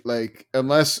 right? Like,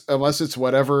 unless it's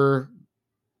whatever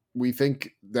we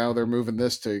think now they're moving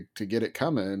this to get it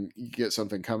coming, you get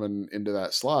something coming into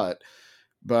that slot.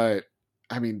 But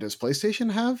I mean, does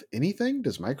PlayStation have anything?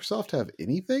 Does Microsoft have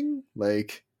anything?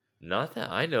 Like, not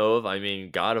that I know of. I mean,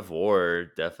 God of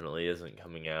War definitely isn't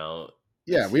coming out.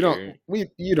 Yeah,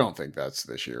 you don't think that's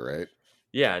this year, right?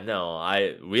 Yeah,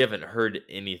 no, we haven't heard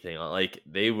anything. Like,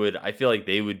 I feel like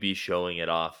they would be showing it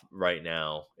off right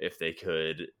now if they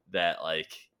could, that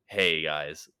like, hey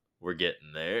guys, we're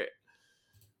getting there.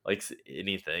 Like,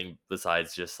 anything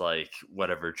besides just like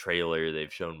whatever trailer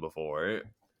they've shown before.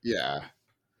 Yeah.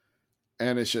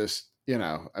 And it's just,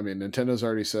 Nintendo's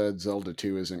already said Zelda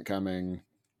 2 isn't coming.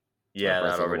 Yeah, Breath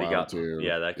that of the already Wild got 2.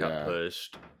 yeah, that got Yeah.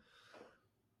 pushed.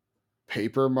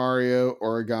 Paper Mario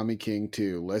Origami King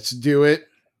 2. Let's do it.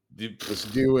 Dude, Let's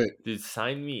do it. Dude,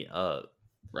 sign me up.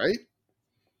 Right?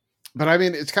 But I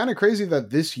mean, it's kind of crazy that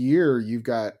this year you've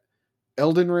got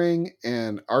Elden Ring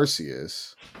and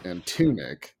Arceus and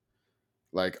Tunic,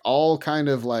 like all kind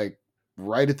of like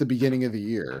right at the beginning of the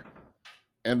year.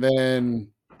 And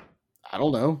then I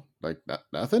don't know, like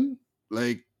nothing.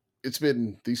 Like it's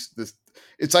been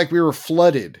it's like we were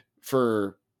flooded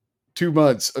for 2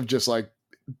 months of just like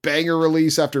banger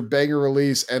release after banger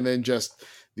release, and then just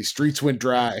the streets went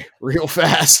dry real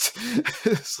fast.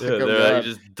 It's Yeah, like, oh they're like god.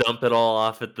 just dump it all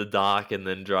off at the dock and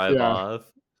then drive Yeah. off.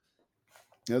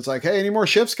 It's like, hey, any more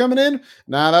ships coming in?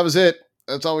 Nah, that was it.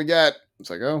 That's all we got. It's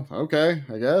like, oh, okay,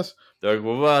 I guess. They're like,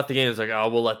 well, what about the game? It's like, oh,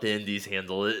 we'll let the indies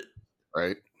handle it.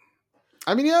 Right.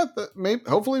 I mean, yeah, maybe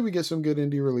hopefully we get some good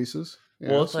indie releases.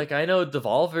 Well, it's like I know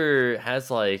Devolver has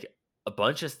like a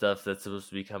bunch of stuff that's supposed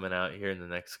to be coming out here in the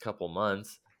next couple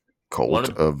months. Cult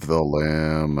of the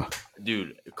Lamb.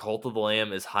 Dude, Cult of the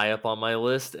Lamb is high up on my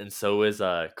list, and so is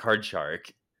Card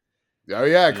Shark. Oh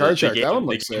yeah, Card Shark. That one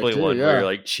looks sick too. One yeah, where you're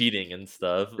like cheating and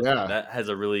stuff. Yeah, that has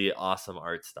a really awesome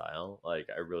art style. Like,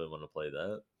 I really want to play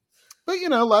that. But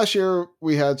last year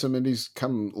we had some indies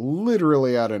come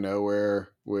literally out of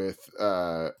nowhere with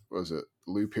what was it,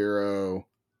 Loop Hero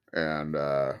and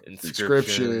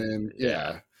Inscription.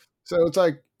 Yeah. So it's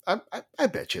like I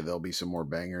bet you there'll be some more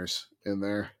bangers in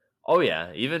there. Oh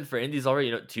yeah, even for indies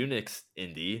already, Tunic's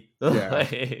indie. Yeah.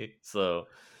 So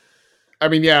I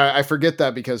mean, yeah, I forget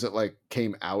that because it like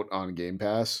came out on Game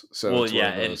Pass. So well, it's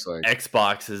yeah, one of those, and like,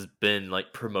 Xbox has been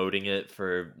like promoting it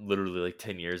for literally like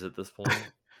 10 years at this point.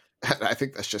 I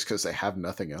think that's just because they have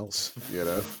nothing else,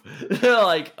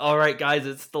 Like, all right, guys,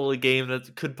 it's still a game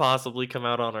that could possibly come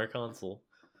out on our console,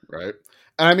 right?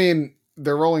 And I mean,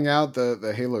 they're rolling out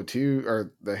the Halo 2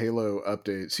 or the Halo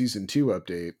update, Season 2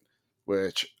 update,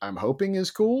 which I'm hoping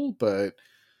is cool, but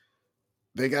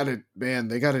they gotta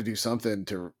do something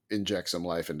to inject some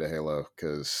life into Halo,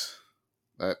 because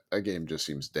that game just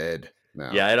seems dead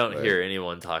now. Yeah, I don't hear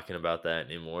anyone talking about that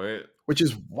anymore. Which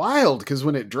is wild, because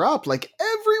when it dropped, like,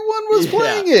 everyone was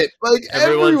playing it. Like,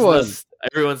 everyone's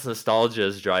nostalgia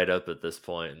is dried up at this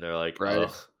point, and they're like, right.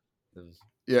 Oh,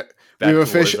 yeah, we've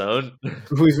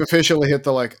officially hit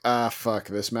the like, fuck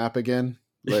this map again.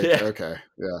 Like, yeah. Okay,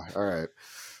 yeah, all right,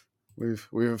 we've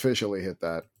officially hit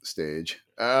that stage.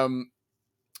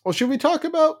 Well, should we talk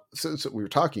about, since we were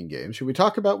talking games, should we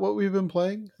talk about what we've been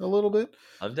playing a little bit?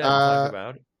 I'm down to talk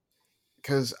about it.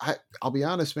 Because I'll be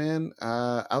honest, man,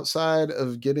 outside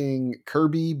of getting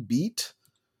Kirby beat,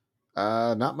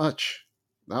 not much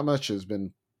has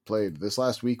been played. This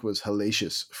last week was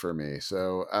hellacious for me.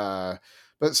 So,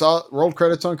 but rolled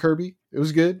credits on Kirby. It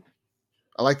was good.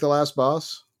 I like the last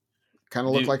boss. Kind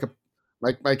of looked like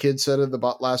my kid said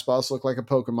the last boss looked like a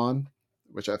Pokemon,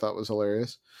 which I thought was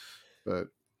hilarious. But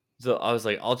so I was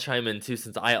like, I'll chime in too,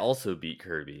 since I also beat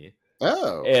Kirby.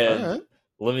 Oh, and all right.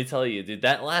 Let me tell you, dude,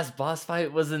 that last boss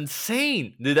fight was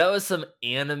insane. Dude, that was some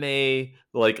anime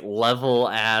like level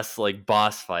ass like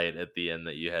boss fight at the end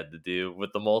that you had to do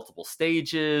with the multiple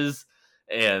stages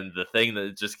and the thing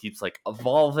that just keeps like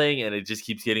evolving, and it just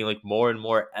keeps getting like more and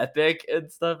more epic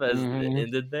and stuff as it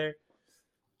ended there.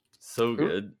 So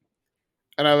good.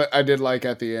 And I did like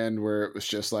at the end where it was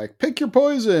just like, pick your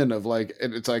poison, of like,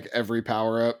 it's like every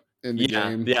power up in the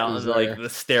game. Yeah, like the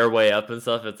stairway up and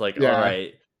stuff. It's like, all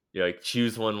right, you're like,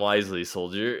 choose one wisely,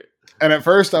 soldier. And at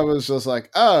first I was just like,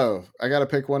 oh, I got to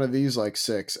pick one of these like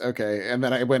 6. Okay. And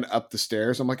then I went up the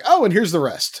stairs. I'm like, oh, and here's the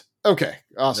rest. Okay.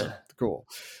 Awesome. Cool.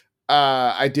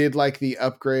 I did like the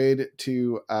upgrade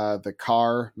to the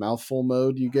car mouthful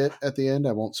mode you get at the end.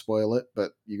 I won't spoil it,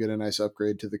 but you get a nice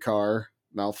upgrade to the car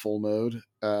mouthful mode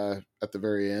at the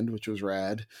very end, which was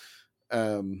rad.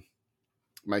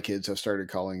 My kids have started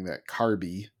calling that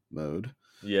Carby mode.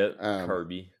 Yeah,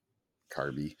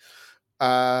 Carby.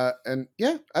 And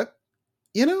yeah,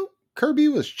 Kirby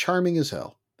was charming as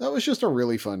hell. That was just a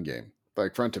really fun game,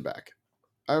 like front to back.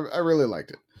 I really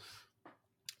liked it.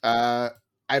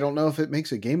 I don't know if it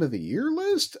makes a game of the year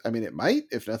list. I mean, it might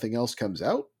if nothing else comes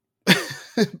out.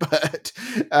 but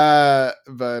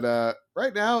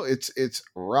right now it's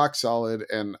rock solid,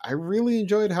 and I really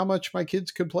enjoyed how much my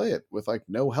kids could play it with like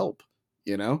no help.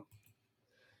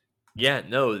 Yeah,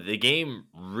 no, the game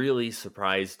really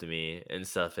surprised me and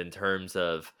stuff in terms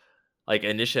of, like,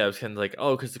 initially I was kind of like,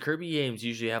 oh, because the Kirby games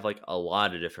usually have like a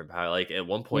lot of different power. Like at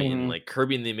one point in like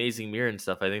Kirby and the Amazing Mirror and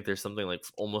stuff, I think there's something like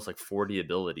almost like 40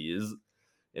 abilities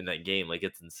in that game. Like,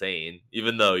 it's insane.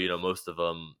 Even though most of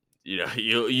them,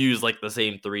 you use like the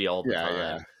same 3 all the time.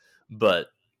 Yeah. But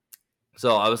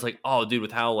So I was like, oh, dude,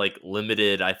 with how like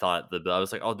limited I thought I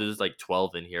was like, oh, there's like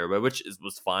 12 in here, but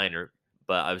was fine.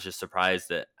 But I was just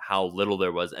surprised at how little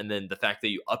there was, and then the fact that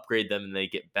you upgrade them and they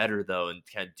get better though, and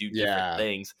kind of do different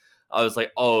things. I was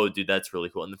like, oh, dude, that's really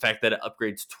cool. And the fact that it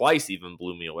upgrades twice even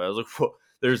blew me away. I was like, whoa,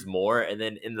 there's more. And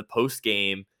then in the post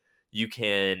game, you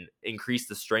can increase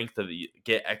the strength of it,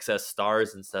 get excess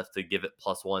stars and stuff to give it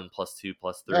 +1, +2,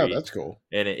 +3. Oh, that's cool.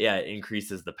 And it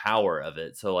increases the power of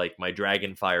it. So like my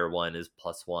Dragonfire one is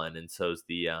 +1, and so is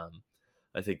the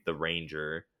I think the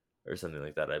Ranger or something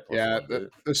like that.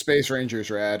 The Space Ranger's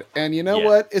rad. And you know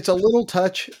what? It's a little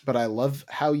touch, but I love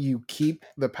how you keep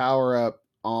the power up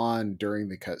on during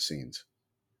the cutscenes.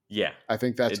 Yeah. I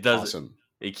think that's awesome.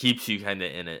 It keeps you kind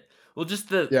of in it. Well, just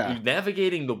the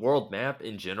navigating the world map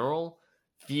in general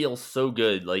feels so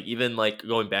good. Like even like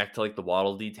going back to like the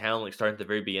Waddle Dee town, like starting at the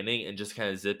very beginning and just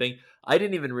kind of zipping. I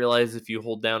didn't even realize if you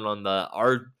hold down on the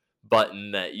R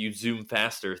button that you zoom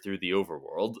faster through the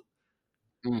overworld.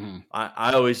 Mm-hmm.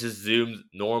 I always just zoomed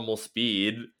normal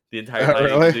speed the entire time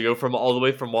really? To go from all the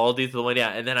way from Waddle Dee to the one. Yeah,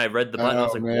 and then I read the button. I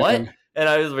was like, what? And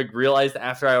I was like, realized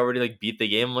after I already like beat the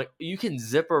game, I'm like, you can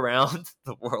zip around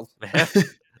the world map.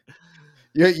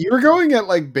 Yeah, you were going at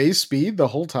like base speed the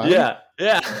whole time. Yeah.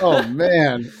 Oh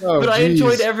man. But I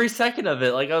enjoyed every second of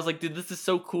it. Like I was like, dude, this is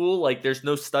so cool. Like there's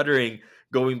no stuttering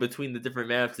going between the different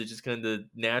maps. It just kind of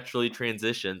naturally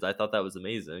transitions. I thought that was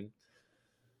amazing.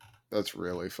 That's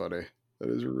really funny. That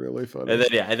is really funny. And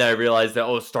then I realized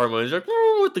that Star Moon is like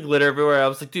with the glitter everywhere. I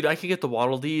was like, dude, I can get the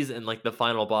Waddle Dees and like the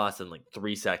final boss in like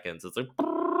 3 seconds. It's like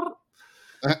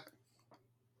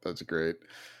that's great.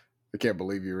 I can't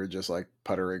believe you were just like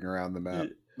puttering around the map.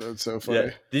 That's so funny.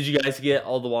 Yeah. Did you guys get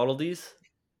all the Waddle Dees?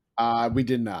 We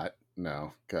did not.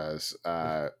 No, because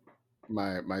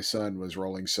my son was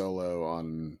rolling solo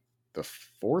on the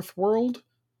 4th world.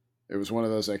 It was one of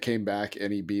those I came back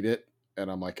and he beat it, and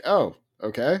I'm like, oh,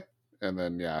 okay. And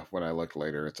then when I look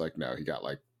later, it's like no, he got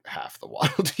like half the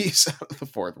Waddle Dees out of the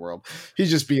 4th world. He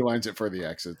just beelines it for the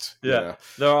exits. Yeah, you know?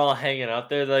 They're all hanging out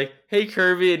there. They're like, hey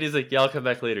Kirby, and he's like, yeah, I'll come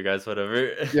back later, guys.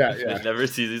 Whatever. Yeah. Never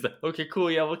sees. He's like, okay, cool.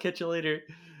 Yeah, we'll catch you later.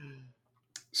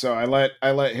 So I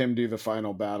let him do the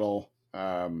final battle,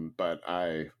 but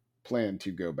I plan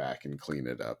to go back and clean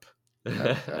it up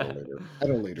at a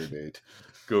later date.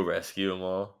 Go rescue them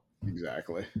all.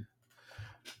 Exactly.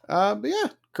 But yeah,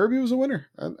 Kirby was a winner.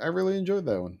 I really enjoyed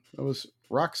that one. That was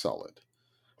rock solid.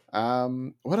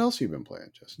 What else have you been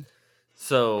playing, Justin?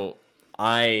 So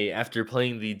after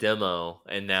playing the demo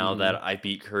and now that I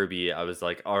beat Kirby, I was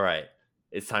like, all right,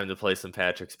 it's time to play some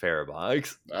Patrick's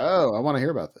Parabox. Oh, I want to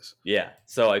hear about this. Yeah.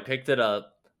 So I picked it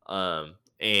up,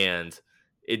 and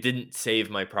it didn't save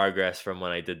my progress from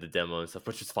when I did the demo and stuff,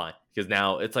 which is fine because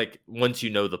now it's like once you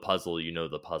know the puzzle, you know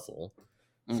the puzzle.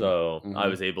 So I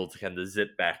was able to kind of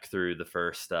zip back through the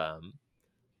first, I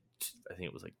think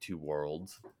it was like 2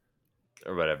 worlds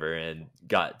or whatever, and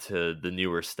got to the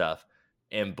newer stuff.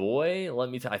 And boy, let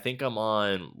me I think I'm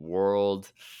on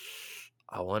world,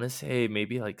 I want to say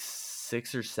maybe like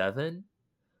 6 or 7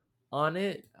 on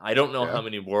it. I don't know how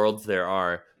many worlds there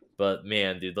are, but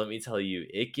man, dude, let me tell you,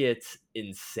 it gets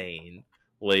insane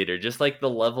later. Just like the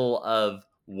level of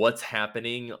what's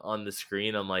happening on the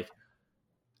screen, I'm like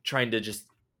trying to just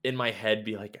in my head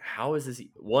be like, how is this?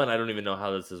 One, I don't even know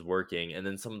how this is working. And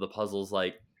then some of the puzzles,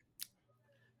 like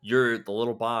you're the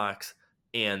little box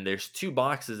and there's 2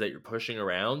 boxes that you're pushing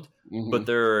around, but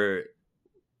they're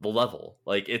the level.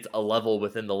 Like it's a level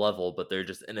within the level, but they're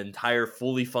just an entire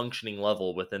fully functioning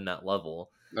level within that level.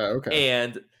 Oh, okay.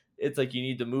 And it's like you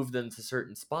need to move them to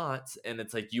certain spots, and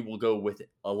it's like you will go with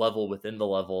a level within the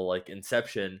level, like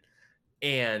Inception,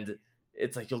 and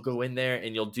it's like you'll go in there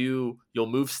and you'll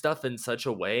move stuff in such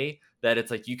a way that it's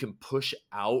like you can push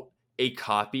out a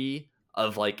copy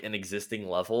of like an existing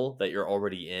level that you're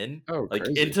already in, like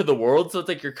into the world. So it's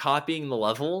like you're copying the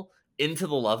level into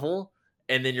the level,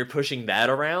 and then you're pushing that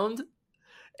around.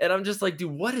 And I'm just like,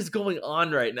 dude, what is going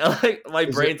on right now? Like my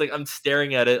brain's like, I'm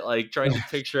staring at it, like trying to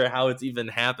picture how it's even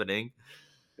happening.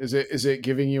 Is it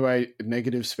giving you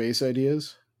negative space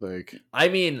ideas? Like, I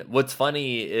mean, what's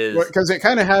funny is because it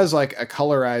kind of has like a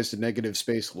colorized negative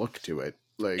space look to it.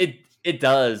 Like it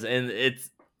does, and it's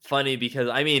funny because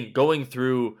I mean, going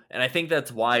through, and I think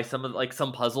that's why some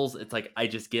puzzles, it's like I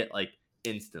just get like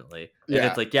instantly, and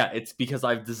it's like it's because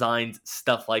I've designed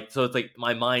stuff like so. It's like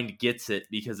my mind gets it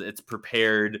because it's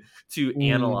prepared to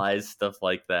analyze stuff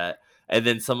like that. And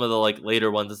then some of the like later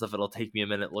ones and stuff, it'll take me a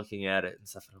minute looking at it and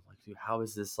stuff, and I'm like, dude, how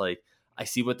is this like? I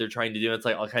see what they're trying to do. It's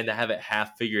like I'll kind of have it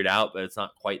half figured out, but it's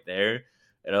not quite there.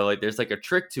 And I'm like, there's like a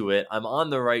trick to it. I'm on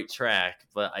the right track,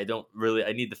 but I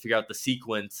need to figure out the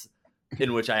sequence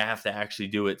in which I have to actually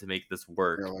do it to make this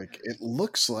work. They're like, it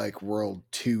looks like World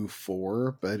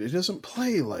 2.4, but it doesn't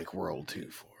play like World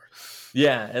 2.4.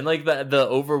 Yeah, and like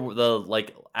the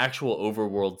like actual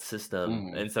overworld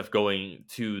system and stuff going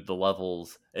to the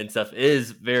levels and stuff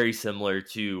is very similar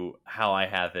to how I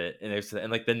have it, and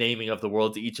like the naming of the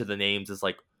worlds, each of the names is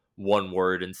like one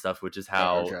word and stuff, which is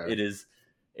how it is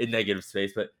in Negative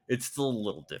Space, but it's still a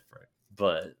little different.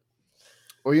 But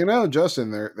well,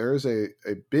 Justin, there is a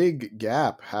big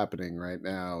gap happening right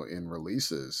now in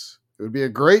releases. It would be a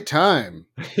great time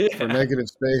for Negative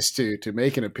Space to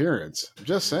make an appearance. I'm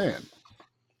just saying.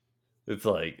 It's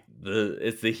like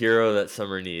it's the hero that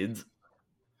summer needs.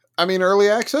 I mean, early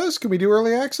access? Can we do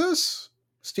early access?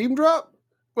 Steam drop?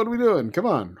 What are we doing? Come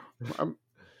on.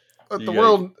 The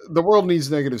world needs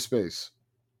Negative Space.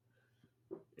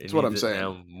 That's what I'm saying.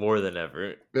 Now more than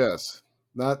ever. Yes.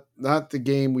 Not the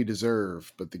game we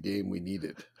deserve, but the game we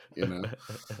needed,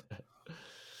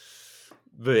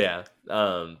 But yeah,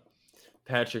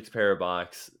 Patrick's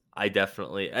Parabox, I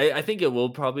think it will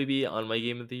probably be on my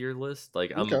Game of the Year list.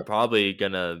 Like, I'm probably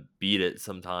gonna beat it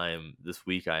sometime this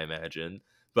week, I imagine.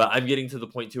 But I'm getting to the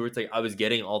point too where it's like I was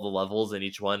getting all the levels in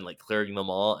each one, like clearing them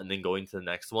all, and then going to the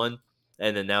next one.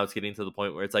 And then now it's getting to the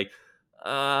point where it's like,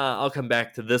 I'll come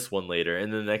back to this one later.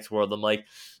 And then the next world, I'm like,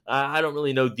 I don't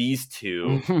really know these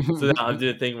two. So now I'm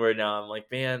doing a thing where now I'm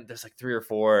like, man, there's like 3 or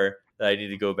 4 that I need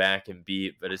to go back and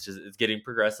beat. But it's getting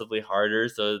progressively harder.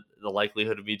 So the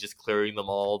likelihood of me just clearing them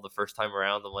all the first time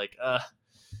around, I'm like,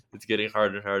 it's getting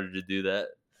harder and harder to do that.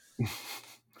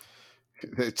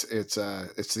 It's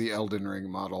the Elden Ring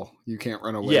model. You can't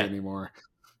run away anymore.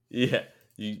 Yeah.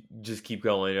 You just keep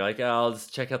going. You're like, I'll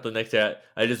just check out the next chat.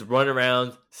 I just run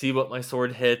around, see what my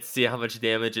sword hits, see how much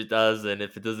damage it does, and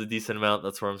if it does a decent amount,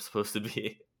 that's where I'm supposed to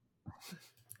be.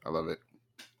 I love it.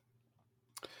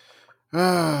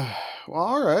 Well,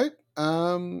 all right.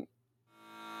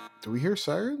 Do we hear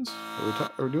sirens?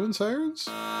 Are we doing sirens?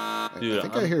 Dude, I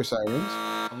think I hear sirens.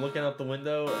 I'm looking out the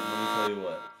window, and let me tell you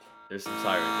what. There's some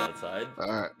sirens outside. All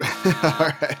right.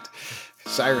 All right.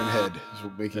 Siren Head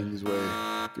is making his way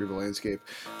through the landscape.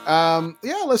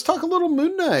 Let's talk a little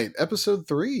Moon Knight, episode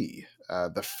 3,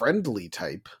 the friendly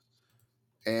type.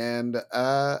 And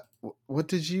what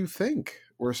did you think?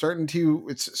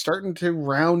 It's starting to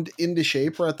round into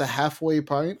shape. We're at the halfway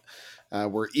point.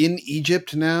 We're in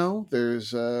Egypt now.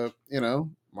 There's,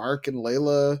 Mark and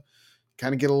Layla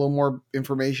kind of get a little more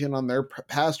information on their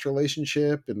past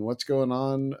relationship and what's going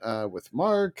on with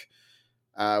Mark.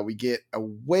 We get a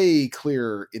way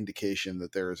clearer indication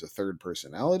that there is a third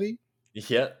personality.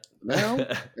 Yeah. Now.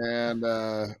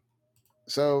 And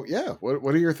so, yeah,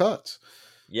 what are your thoughts?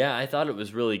 Yeah, I thought it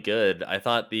was really good. I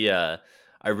thought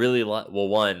I really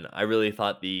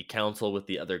thought the council with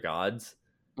the other gods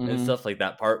and stuff like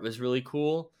that part was really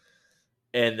cool.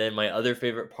 And then my other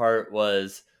favorite part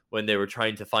was when they were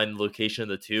trying to find the location of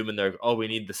the tomb and they're like, oh, we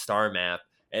need the star map.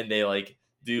 And they like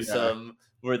do some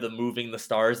where the moving the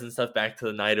stars and stuff back to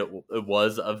the night it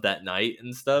was of that night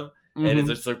and stuff. And it's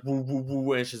just like woo, woo,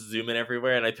 woo, and it's just zooming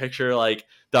everywhere. And I picture like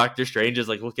Doctor Strange is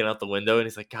like looking out the window and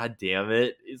he's like, God damn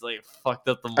it. He's like fucked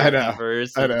up the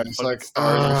multiverse. I know. It's like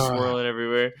stars are swirling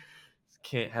everywhere.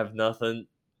 Can't have nothing.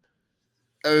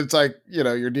 It's like,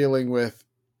 you're dealing with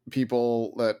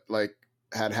people that like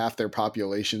had half their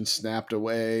population snapped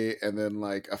away, and then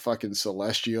like a fucking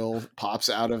celestial pops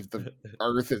out of the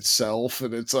earth itself,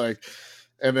 and it's like,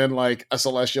 and then like a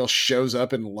celestial shows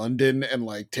up in London and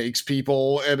like takes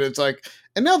people, and it's like,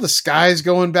 and now the sky's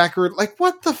going backward. Like,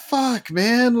 what the fuck,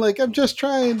 man? Like, I'm just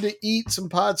trying to eat some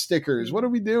pot stickers. What are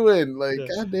we doing? Like,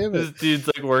 God damn it. This dude's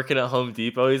like working at Home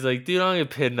Depot. He's like, dude, I don't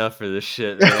get paid enough for this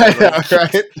shit, man. Like,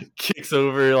 right? Kicks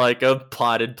over like a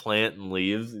potted plant and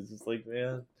leaves. He's just like,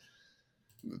 man.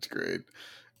 That's great.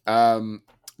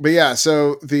 But yeah,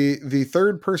 so the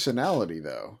third personality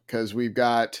though, because we've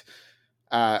got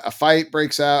a fight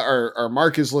breaks out, or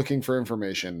Mark is looking for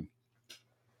information.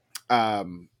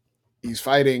 He's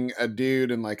fighting a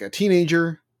dude and like a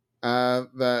teenager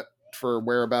that for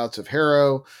whereabouts of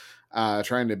Harrow,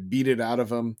 trying to beat it out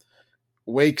of him.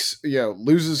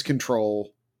 Loses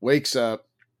control, wakes up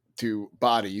to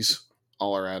bodies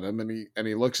all around him, and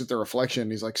he looks at the reflection.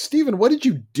 And he's like, Steven, what did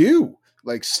you do?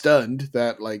 Like stunned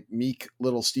that like meek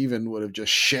little Steven would have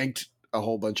just shanked a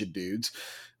whole bunch of dudes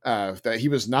that he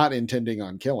was not intending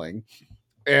on killing.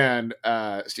 And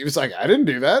Steven's like, I didn't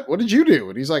do that. What did you do?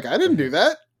 And he's like, I didn't do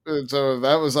that. And so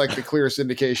that was like the clearest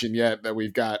indication yet that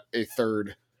we've got a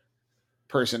third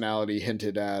personality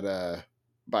hinted at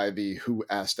by the who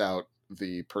asked out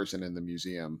the person in the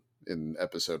museum in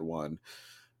episode 1.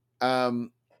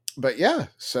 But yeah,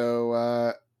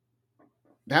 so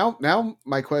now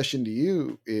my question to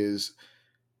you is,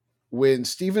 when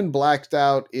Steven blacked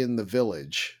out in the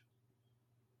village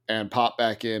and popped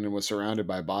back in and was surrounded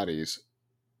by bodies,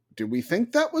 do we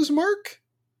think that was Mark?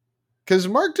 Because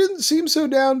Mark didn't seem so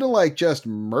down to like just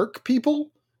murk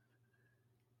people.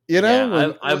 You know?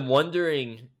 Yeah, I'm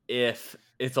wondering if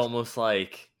it's almost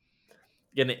like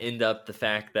gonna end up the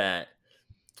fact that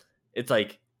it's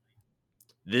like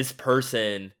this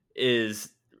person is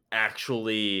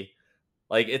actually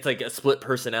like, it's like a split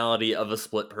personality of a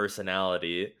split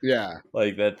personality. Yeah.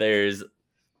 Like that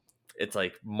it's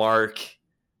like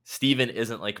Steven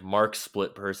isn't like Mark's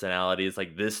split personality. It's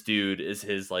like this dude is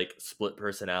his like split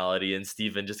personality, and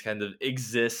Steven just kind of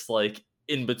exists like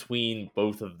in between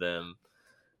both of them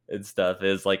and stuff,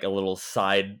 is like a little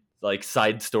side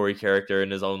story character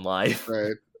in his own life.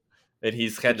 Right. And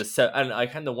he's kind of and I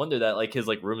kind of wonder that like his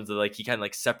like rumors of like he kind of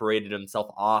like separated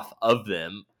himself off of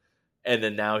them, and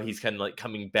then now he's kind of like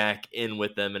coming back in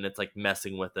with them, and it's like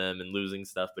messing with them and losing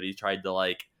stuff, but he tried to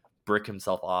like brick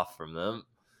himself off from them.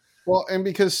 Well, and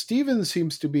because Steven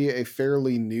seems to be a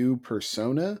fairly new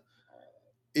persona,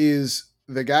 is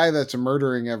the guy that's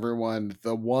murdering everyone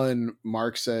the one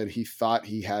Mark said he thought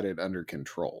he had it under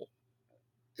control?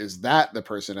 Is that the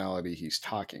personality he's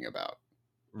talking about?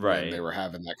 Right. When they were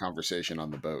having that conversation on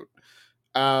the boat.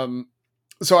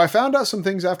 So I found out some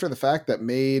things after the fact that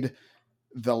made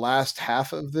the last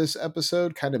half of this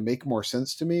episode kind of make more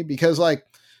sense to me, because like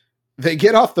they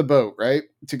get off the boat, right,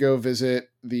 to go visit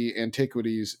the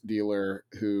antiquities dealer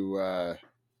who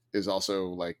is also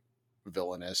like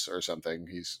villainous or something.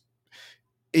 He's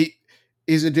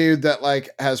a dude that like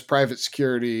has private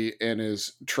security and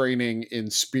is training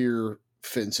in spear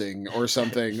fencing or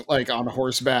something, like on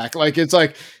horseback. Like it's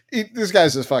like this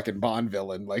guy's a fucking Bond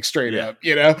villain, like straight up,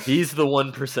 you know. He's the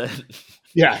 1%.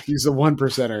 Yeah, he's the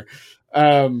 1%er.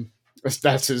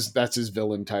 That's his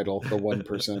villain title, the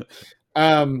 1%.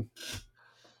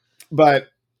 But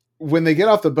when they get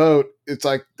off the boat, it's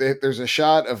like there's a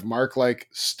shot of Mark like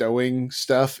stowing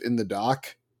stuff in the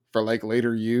dock for like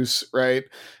later use, right?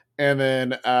 And then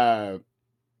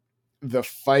the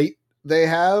fight they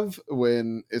have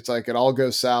when it's like it all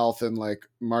goes south and like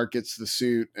Mark gets the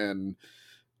suit and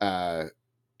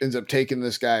ends up taking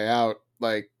this guy out,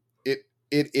 like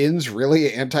it ends really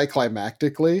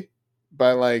anticlimactically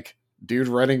by like dude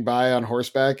running by on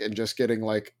horseback and just getting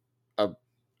like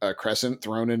a crescent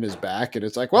thrown in his back, and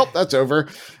it's like, well, that's over.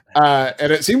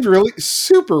 And it seemed really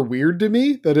super weird to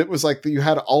me that it was like that you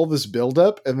had all this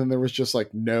buildup and then there was just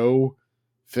like no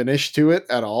finish to it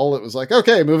at all. It was like,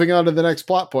 okay, moving on to the next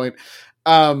plot point.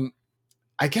 I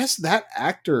guess that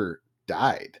actor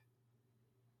died.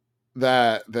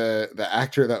 The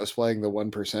actor that was playing the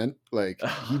 1%, like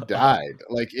he died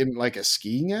like in like a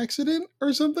skiing accident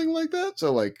or something like that.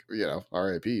 So like, you know,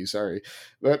 RIP, sorry.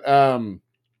 But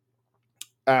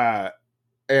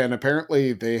and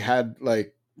apparently they had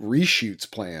like reshoots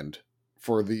planned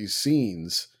for these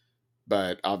scenes,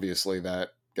 but obviously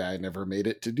that guy never made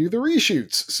it to do the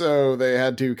reshoots, so they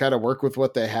had to kind of work with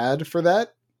what they had for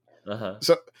that.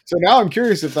 So now I'm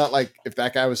curious if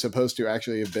that guy was supposed to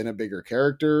actually have been a bigger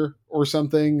character or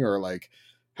something, or like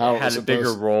how it had a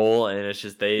bigger role, and it's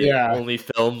just they only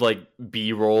filmed like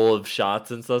B-roll of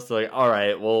shots and stuff. So like, all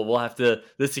right, well, we'll have to.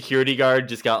 The security guard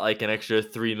just got like an extra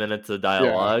 3 minutes of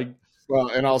dialogue. Yeah. Well,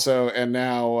 and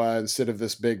now instead of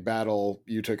this big battle,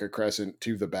 you took a crescent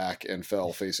to the back and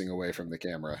fell facing away from the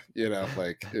camera. You know,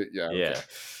 like okay.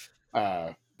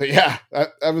 But yeah,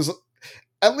 I was.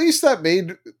 At least that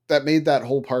made that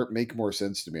whole part make more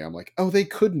sense to me. I'm like, oh, they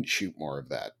couldn't shoot more of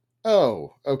that.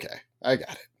 Oh, okay, I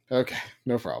got it. Okay,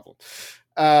 no problem.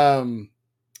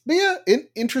 But yeah,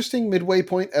 interesting midway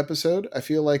point episode. I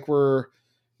feel like we're,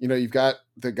 you know, you've got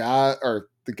the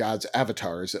gods'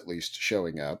 avatars at least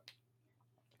showing up.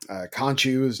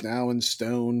 Khonshu is now in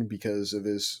stone because of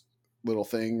his little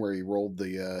thing where he rolled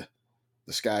the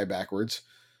sky backwards.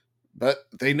 But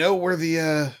they know where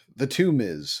the tomb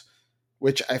is,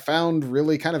 which I found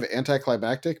really kind of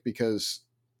anticlimactic because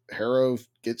Harrow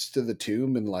gets to the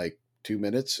tomb in like 2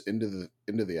 minutes into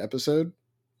the episode.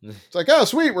 It's like, oh,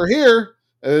 sweet, we're here.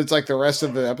 And it's like the rest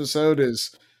of the episode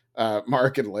is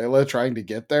Mark and Layla trying to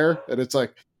get there. And it's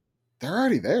like, they're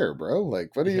already there, bro.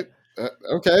 Like, what do you...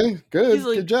 okay, good.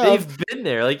 Like, good job. They've been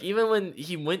there. Like, even when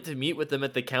he went to meet with them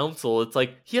at the council, it's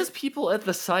like he has people at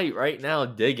the site right now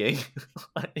digging.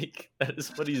 Like, that is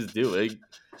what he's doing.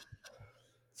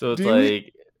 So it's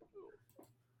like...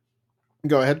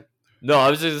 Go ahead. No, I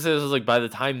was just gonna say, this was like by the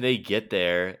time they get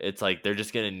there, it's like they're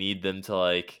just gonna need them to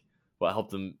like help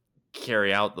them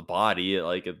carry out the body.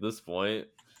 Like at this point,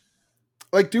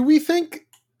 like, do we think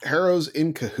Harrow's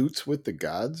in cahoots with the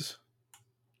gods?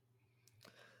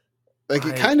 Like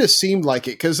it kind of seemed like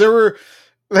it because there were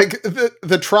like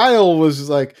the trial was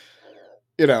like,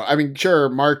 you know, I mean, sure,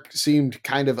 Mark seemed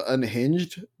kind of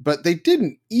unhinged, but they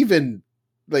didn't even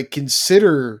like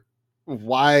consider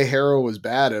why Harrow was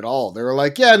bad at all. They were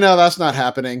like, yeah, no, that's not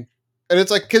happening. And it's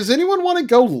like, does anyone want to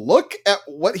go look at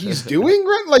what he's doing?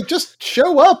 Right? Like, just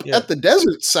show up at the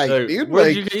desert site, dude.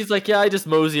 Like, he's like, yeah, I just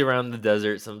mosey around the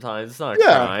desert sometimes. It's not a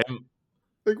crime.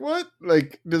 Like, what?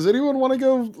 Like, does anyone want to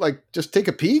go, like, just take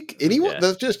a peek? Anyone?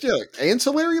 That's just,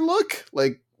 ancillary look?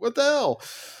 Like, what the hell?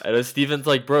 I know Steven's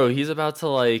like, bro, he's about to,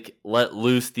 like, let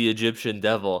loose the Egyptian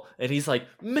devil. And he's like,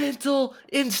 mental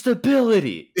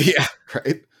instability. Yeah,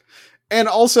 right. And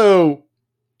also,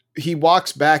 he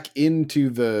walks back into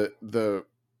the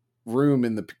room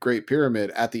in the Great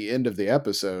Pyramid at the end of the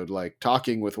episode, like,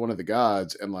 talking with one of the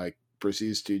gods, and, like,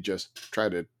 proceeds to just try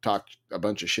to talk a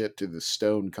bunch of shit to the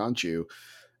stone Khonshu.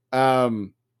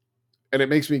 And it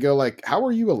makes me go like, how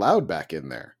are you allowed back in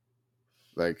there?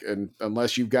 Like, and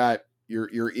unless you've got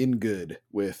you're in good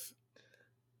with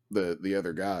the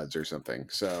other gods or something.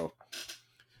 So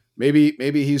maybe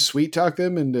he's sweet talk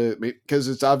them into, because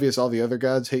it's obvious all the other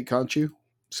gods hate Khonshu.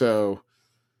 So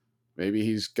maybe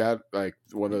he's got like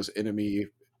one of those enemy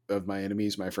of my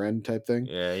enemies, my friend type thing.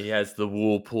 Yeah, he has the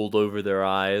wool pulled over their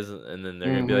eyes, and then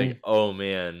they're gonna be like, "Oh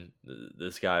man,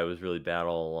 this guy was really bad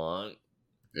all along."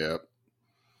 Yep.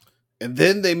 And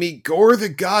then they meet Gorr the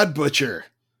God Butcher.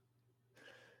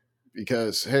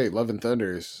 Because hey, Love and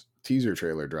Thunder's teaser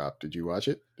trailer dropped. Did you watch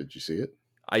it? Did you see it?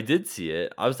 I did see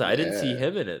it. I didn't see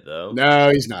him in it though. No,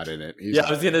 he's not in it. I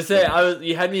was gonna say,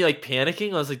 you had me like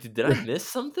panicking. I was like, did I miss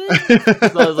something?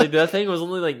 I was like, that thing was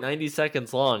only like 90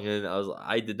 seconds long, and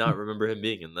I did not remember him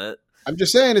being in that. I'm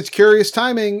just saying, it's curious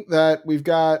timing that we've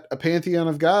got a pantheon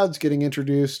of gods getting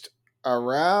introduced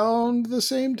around the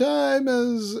same time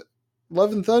as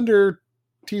Love and Thunder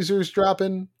teasers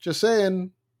dropping. Just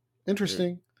saying,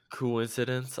 interesting.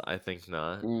 Coincidence? I think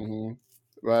not. Mm-hmm.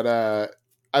 But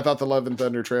I thought the Love and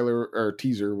Thunder trailer or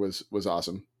teaser was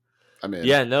awesome. I mean,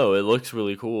 yeah, no, it looks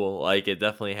really cool. Like, it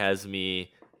definitely has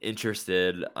me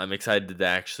interested. I'm excited to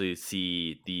actually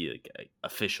see the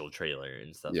official trailer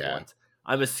and stuff. Yeah, once.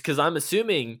 I'm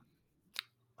assuming,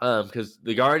 because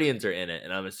the Guardians are in it,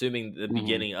 and I'm assuming the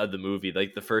beginning of the movie,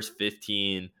 like the first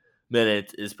 15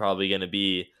 minutes, is probably going to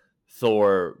be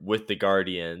Thor with the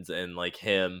Guardians and like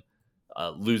him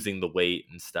losing the weight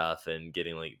and stuff and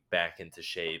getting like back into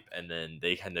shape, and then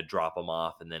they kind of drop him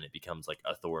off, and then it becomes like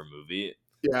a Thor movie.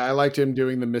 Yeah, I liked him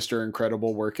doing the Mr.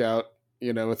 Incredible workout,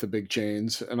 with the big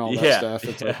chains and all that stuff.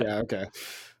 It's like, yeah, okay.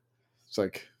 It's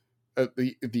like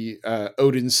the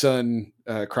Odin's Son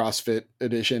CrossFit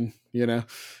edition, Did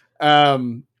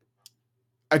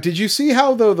you see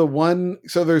how though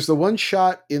there's the one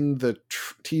shot in the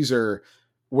teaser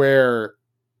where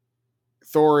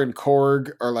Thor and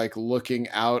Korg are like looking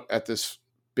out at this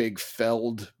big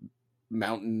felled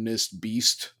mountainous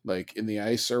beast, like in the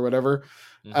ice or whatever.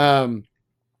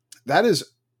 That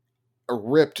is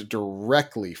ripped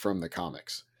directly from the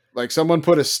comics. Like someone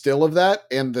put a still of that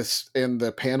and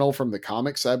the panel from the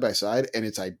comics side by side, and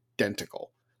it's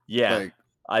identical. Yeah, like,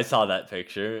 I saw that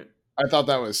picture. I thought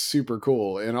that was super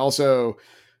cool. And also,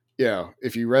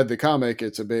 if you read the comic,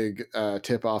 it's a big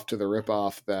tip off to the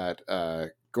ripoff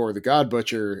that Gorr the God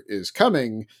Butcher is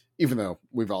coming, even though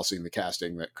we've all seen the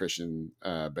casting that Christian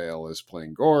Bale is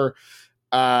playing Gorr.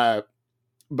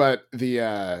 But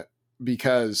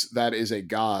because that is a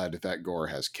god that Gorr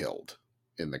has killed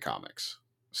in the comics.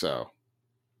 So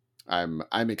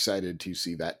I'm excited to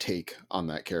see that take on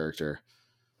that character.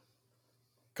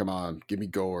 Come on, give me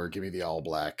Gorr, give me the All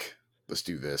Black. Let's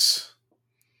do this.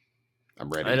 I'm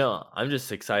ready. I know. I'm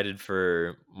just excited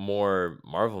for more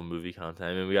Marvel movie content.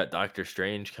 I mean, we got Doctor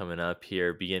Strange coming up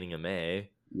here beginning of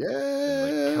May. Yeah. In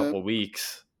like a couple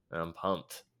weeks. And I'm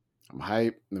pumped. I'm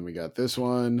hyped. And then we got this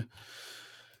one.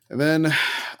 And then,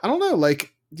 I don't know,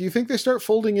 like, do you think they start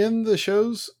folding in the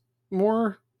shows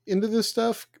more into this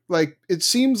stuff? Like, it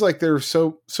seems like they're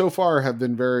so far have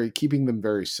been keeping them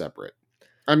very separate.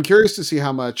 I'm curious to see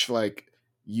how much, like,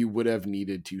 you would have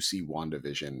needed to see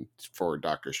WandaVision for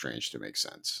Doctor Strange to make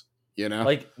sense,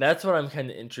 Like, that's what I'm kind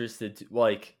of interested to,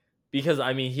 like, because,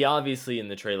 I mean, he obviously in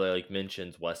the trailer, like,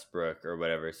 mentions Westbrook or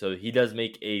whatever, so he does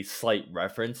make a slight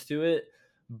reference to it,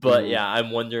 but yeah, I'm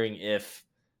wondering if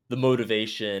the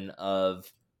motivation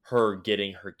of her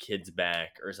getting her kids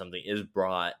back or something is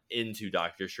brought into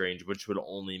Doctor Strange, which would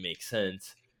only make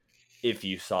sense if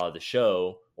you saw the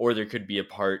show, or there could be a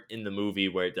part in the movie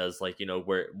where it does like,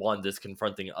 where Wanda's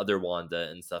confronting other Wanda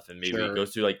and stuff, and maybe it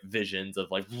goes through like visions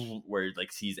of like where it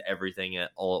like sees everything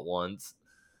all at once.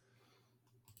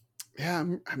 Yeah,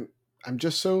 I'm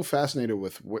just so fascinated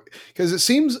with what, because it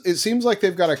seems like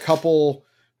they've got a couple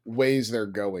ways they're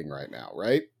going right now,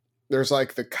 right? There's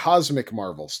like the cosmic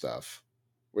Marvel stuff,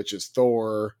 which is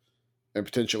Thor and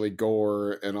potentially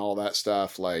Gore and all that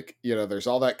stuff. Like, there's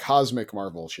all that cosmic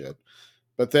Marvel shit.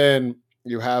 But then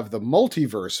you have the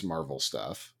multiverse Marvel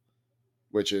stuff,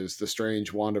 which is the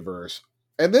Strange Wandaverse.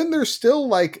 And then there's still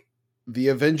like the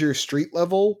Avengers street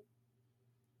level,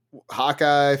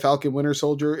 Hawkeye, Falcon, Winter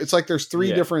Soldier. It's like there's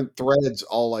three different threads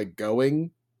all like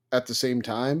going at the same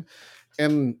time.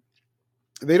 And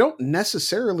they don't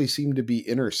necessarily seem to be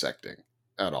intersecting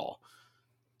at all.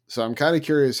 So I'm kind of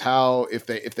curious how, if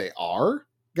they are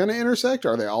going to intersect,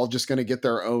 are they all just going to get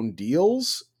their own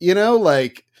deals?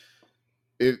 Like,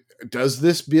 does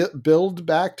this build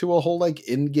back to a whole like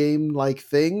in-game like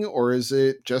thing, or is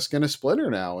it just going to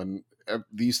splinter now and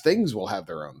these things will have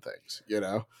their own things?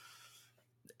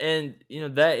 And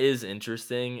that is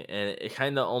interesting, and it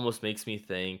kind of almost makes me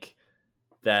think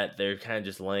that they're kind of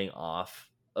just laying off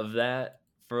of that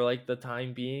for like the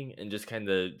time being, and just kind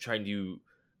of trying to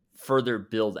further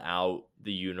build out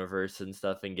the universe and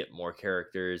stuff and get more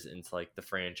characters into like the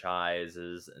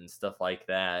franchises and stuff like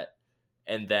that.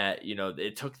 And that,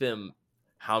 it took them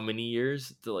how many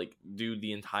years to like do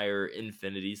the entire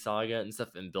Infinity Saga and stuff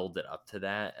and build it up to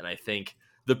that. And I think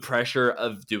the pressure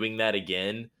of doing that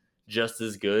again, just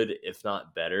as good, if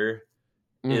not better,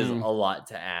 is a lot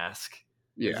to ask.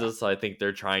 Yeah. So I think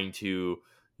they're trying to,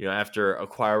 after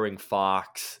acquiring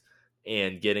Fox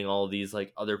and getting all these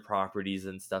like other properties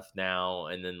and stuff now,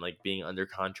 and then like being under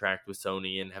contract with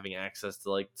Sony and having access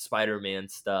to like Spider-Man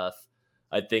stuff,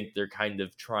 I think they're kind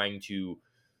of trying to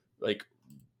like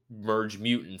merge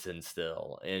mutants and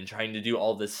still, and trying to do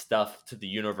all this stuff to the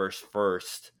universe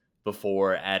first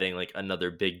before adding like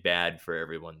another big bad for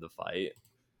everyone to fight.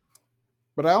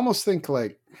 But I almost think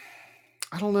like,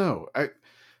 I don't know.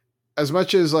 As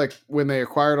much as like when they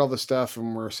acquired all the stuff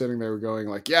and we're sitting there going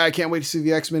like, yeah, I can't wait to see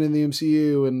the X-Men in the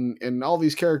MCU and all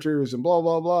these characters and blah,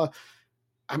 blah, blah.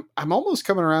 I'm almost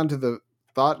coming around to the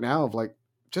thought now of like,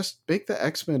 just make the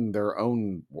X-Men their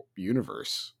own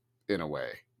universe in a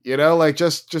way, like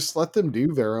just let them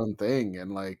do their own thing.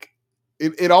 And like,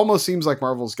 it almost seems like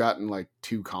Marvel's gotten like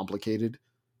too complicated.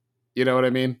 You know what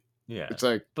I mean? Yeah. It's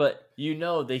like, but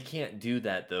they can't do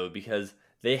that though, because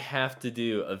they have to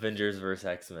do Avengers vs.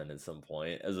 X-Men at some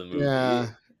point as a movie. Yeah.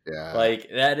 Like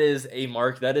that is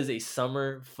a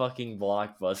summer fucking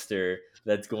blockbuster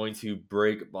that's going to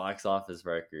break box office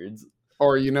records.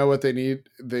 Or what they need?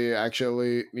 They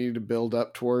actually need to build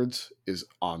up towards is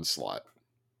Onslaught.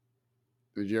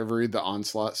 Did you ever read the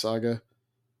Onslaught saga?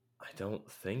 I don't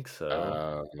think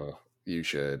so. You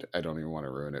should. I don't even want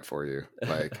to ruin it for you.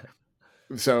 Like,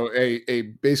 so a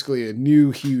basically a new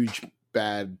huge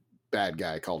bad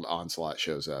guy called Onslaught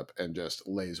shows up and just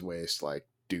lays waste like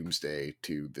Doomsday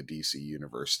to the DC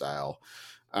universe style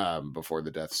before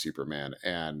the death of Superman.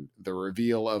 And the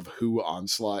reveal of who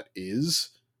Onslaught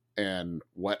is and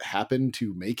what happened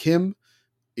to make him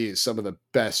is some of the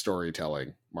best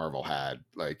storytelling Marvel had,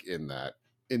 like in that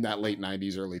late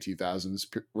 90s, early 2000s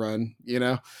run,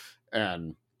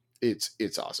 and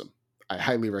it's awesome. I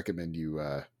highly recommend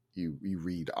you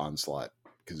read Onslaught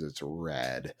because it's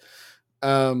rad.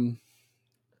 But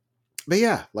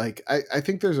yeah, like I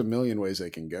think there's a million ways they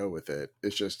can go with it.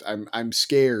 It's just I'm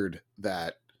scared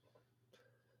that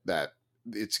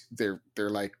they're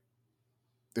like,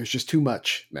 there's just too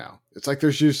much now. It's like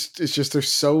there's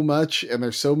so much, and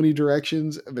there's so many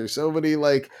directions, and there's so many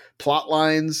like plot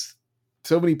lines,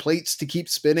 so many plates to keep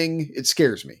spinning. It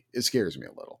scares me. It scares me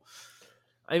a little.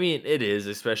 I mean, it is,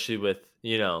 especially with,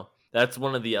 that's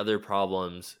one of the other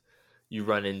problems you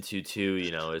run into too,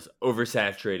 is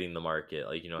oversaturating the market.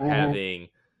 Like, having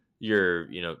your,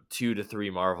 2 to 3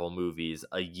 Marvel movies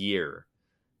a year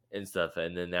and stuff,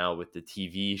 and then now with the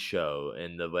TV show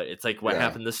and it's like what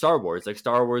happened to Star Wars. Like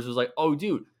Star Wars was like, oh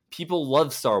dude, people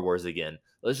love Star Wars again.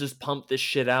 Let's just pump this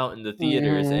shit out in the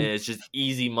theaters, and it's just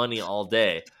easy money all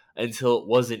day, until it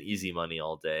wasn't easy money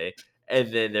all day,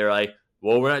 and then they're like,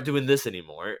 well, we're not doing this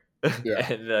anymore,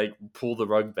 and like pull the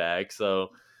rug back. So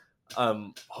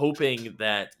I'm hoping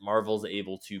that Marvel's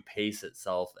able to pace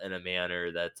itself in a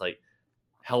manner that's like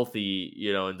healthy,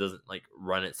 and doesn't like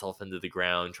run itself into the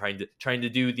ground, trying to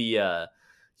do the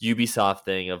Ubisoft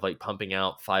thing of like pumping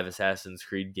out 5 Assassin's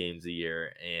Creed games a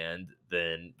year, and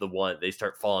then they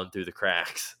start falling through the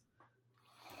cracks.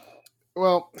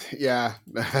 Well, yeah,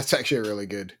 that's actually a really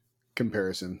good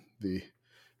comparison, the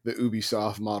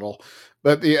Ubisoft model.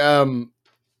 But the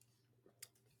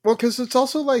well, because it's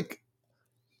also like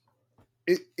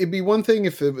it'd be one thing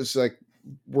if it was like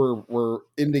we're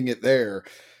ending it there.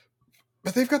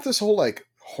 But they've got this whole like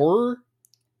horror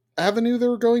avenue they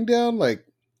were going down, like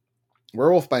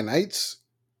Werewolf by Night's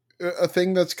a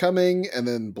thing that's coming, and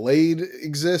then Blade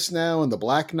exists now, and the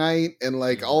Black Knight, and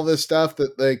like all this stuff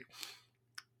that like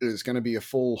is going to be a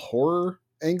full horror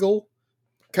angle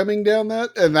coming down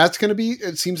that, and that's going to be,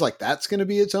 it seems like that's going to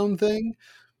be its own thing.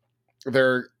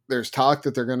 There's talk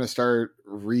that they're going to start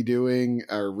redoing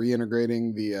or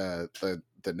reintegrating the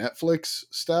Netflix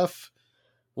stuff.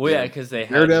 Well, yeah, because they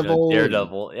had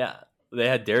Daredevil. Yeah, they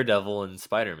had Daredevil and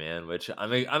Spider-Man, which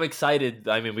I'm excited.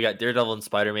 I mean, we got Daredevil and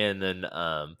Spider-Man, and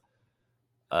then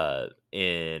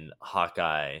in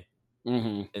Hawkeye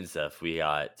and stuff, we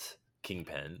got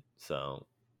Kingpin. So,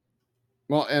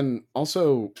 well, and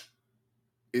also,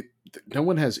 no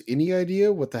one has any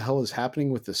idea what the hell is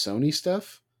happening with the Sony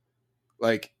stuff.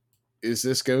 Like, is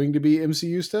this going to be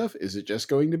MCU stuff? Is it just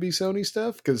going to be Sony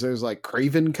stuff? Because there's like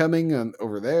Kraven coming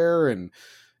over there and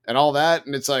all that,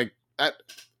 and it's like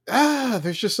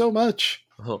there's just so much.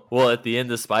 Well, at the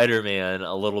end of Spider-Man,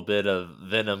 a little bit of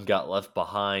Venom got left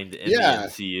behind in the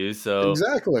MCU, so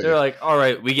exactly they're like, all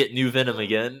right, we get new Venom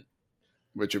again,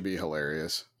 which would be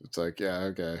hilarious. It's like, yeah,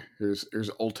 okay, here's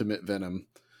Ultimate Venom.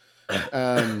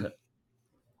 But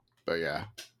yeah.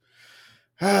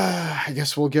 I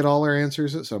guess we'll get all our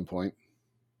answers at some point.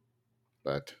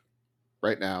 But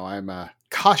right now, I'm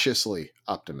cautiously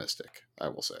optimistic. I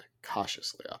will say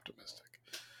cautiously optimistic.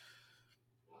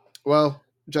 Well,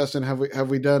 Justin, have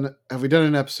we done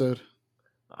an episode?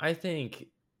 I think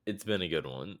it's been a good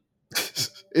one.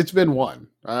 It's been one.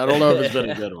 I don't know if it's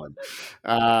been a good one.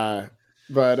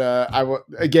 But I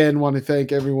again want to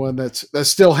thank everyone that's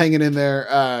still hanging in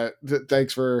there.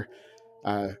 Thanks for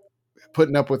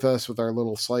putting up with us with our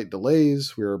little slight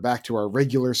delays. We're back to our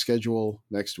regular schedule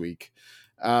next week.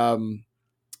 And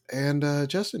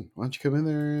Justin, why don't you come in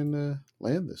there and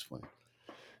land this plane?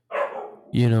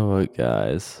 You know what,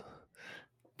 guys?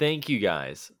 Thank you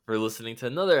guys for listening to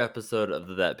another episode of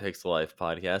the That Pixel Life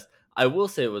podcast. I will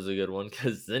say it was a good one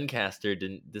because Zencastr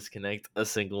didn't disconnect a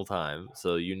single time.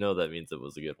 So you know that means it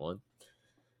was a good one.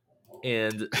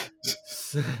 And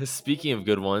speaking of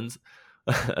good ones,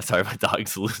 sorry, my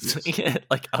dog's losing it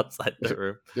like outside the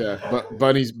room. Yeah, but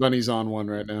Bunny's on one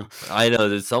right now. I know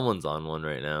that someone's on one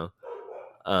right now.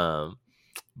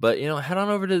 But head on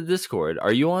over to the Discord.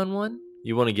 Are you on one?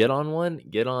 You want to get on one?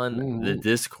 Get on the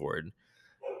Discord.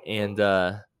 And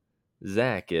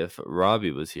Zach, if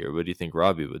Robbie was here, what do you think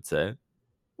Robbie would say?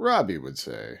 Robbie would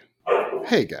say,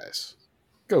 "Hey guys,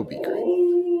 go be great."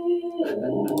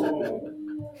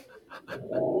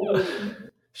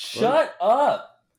 Shut up.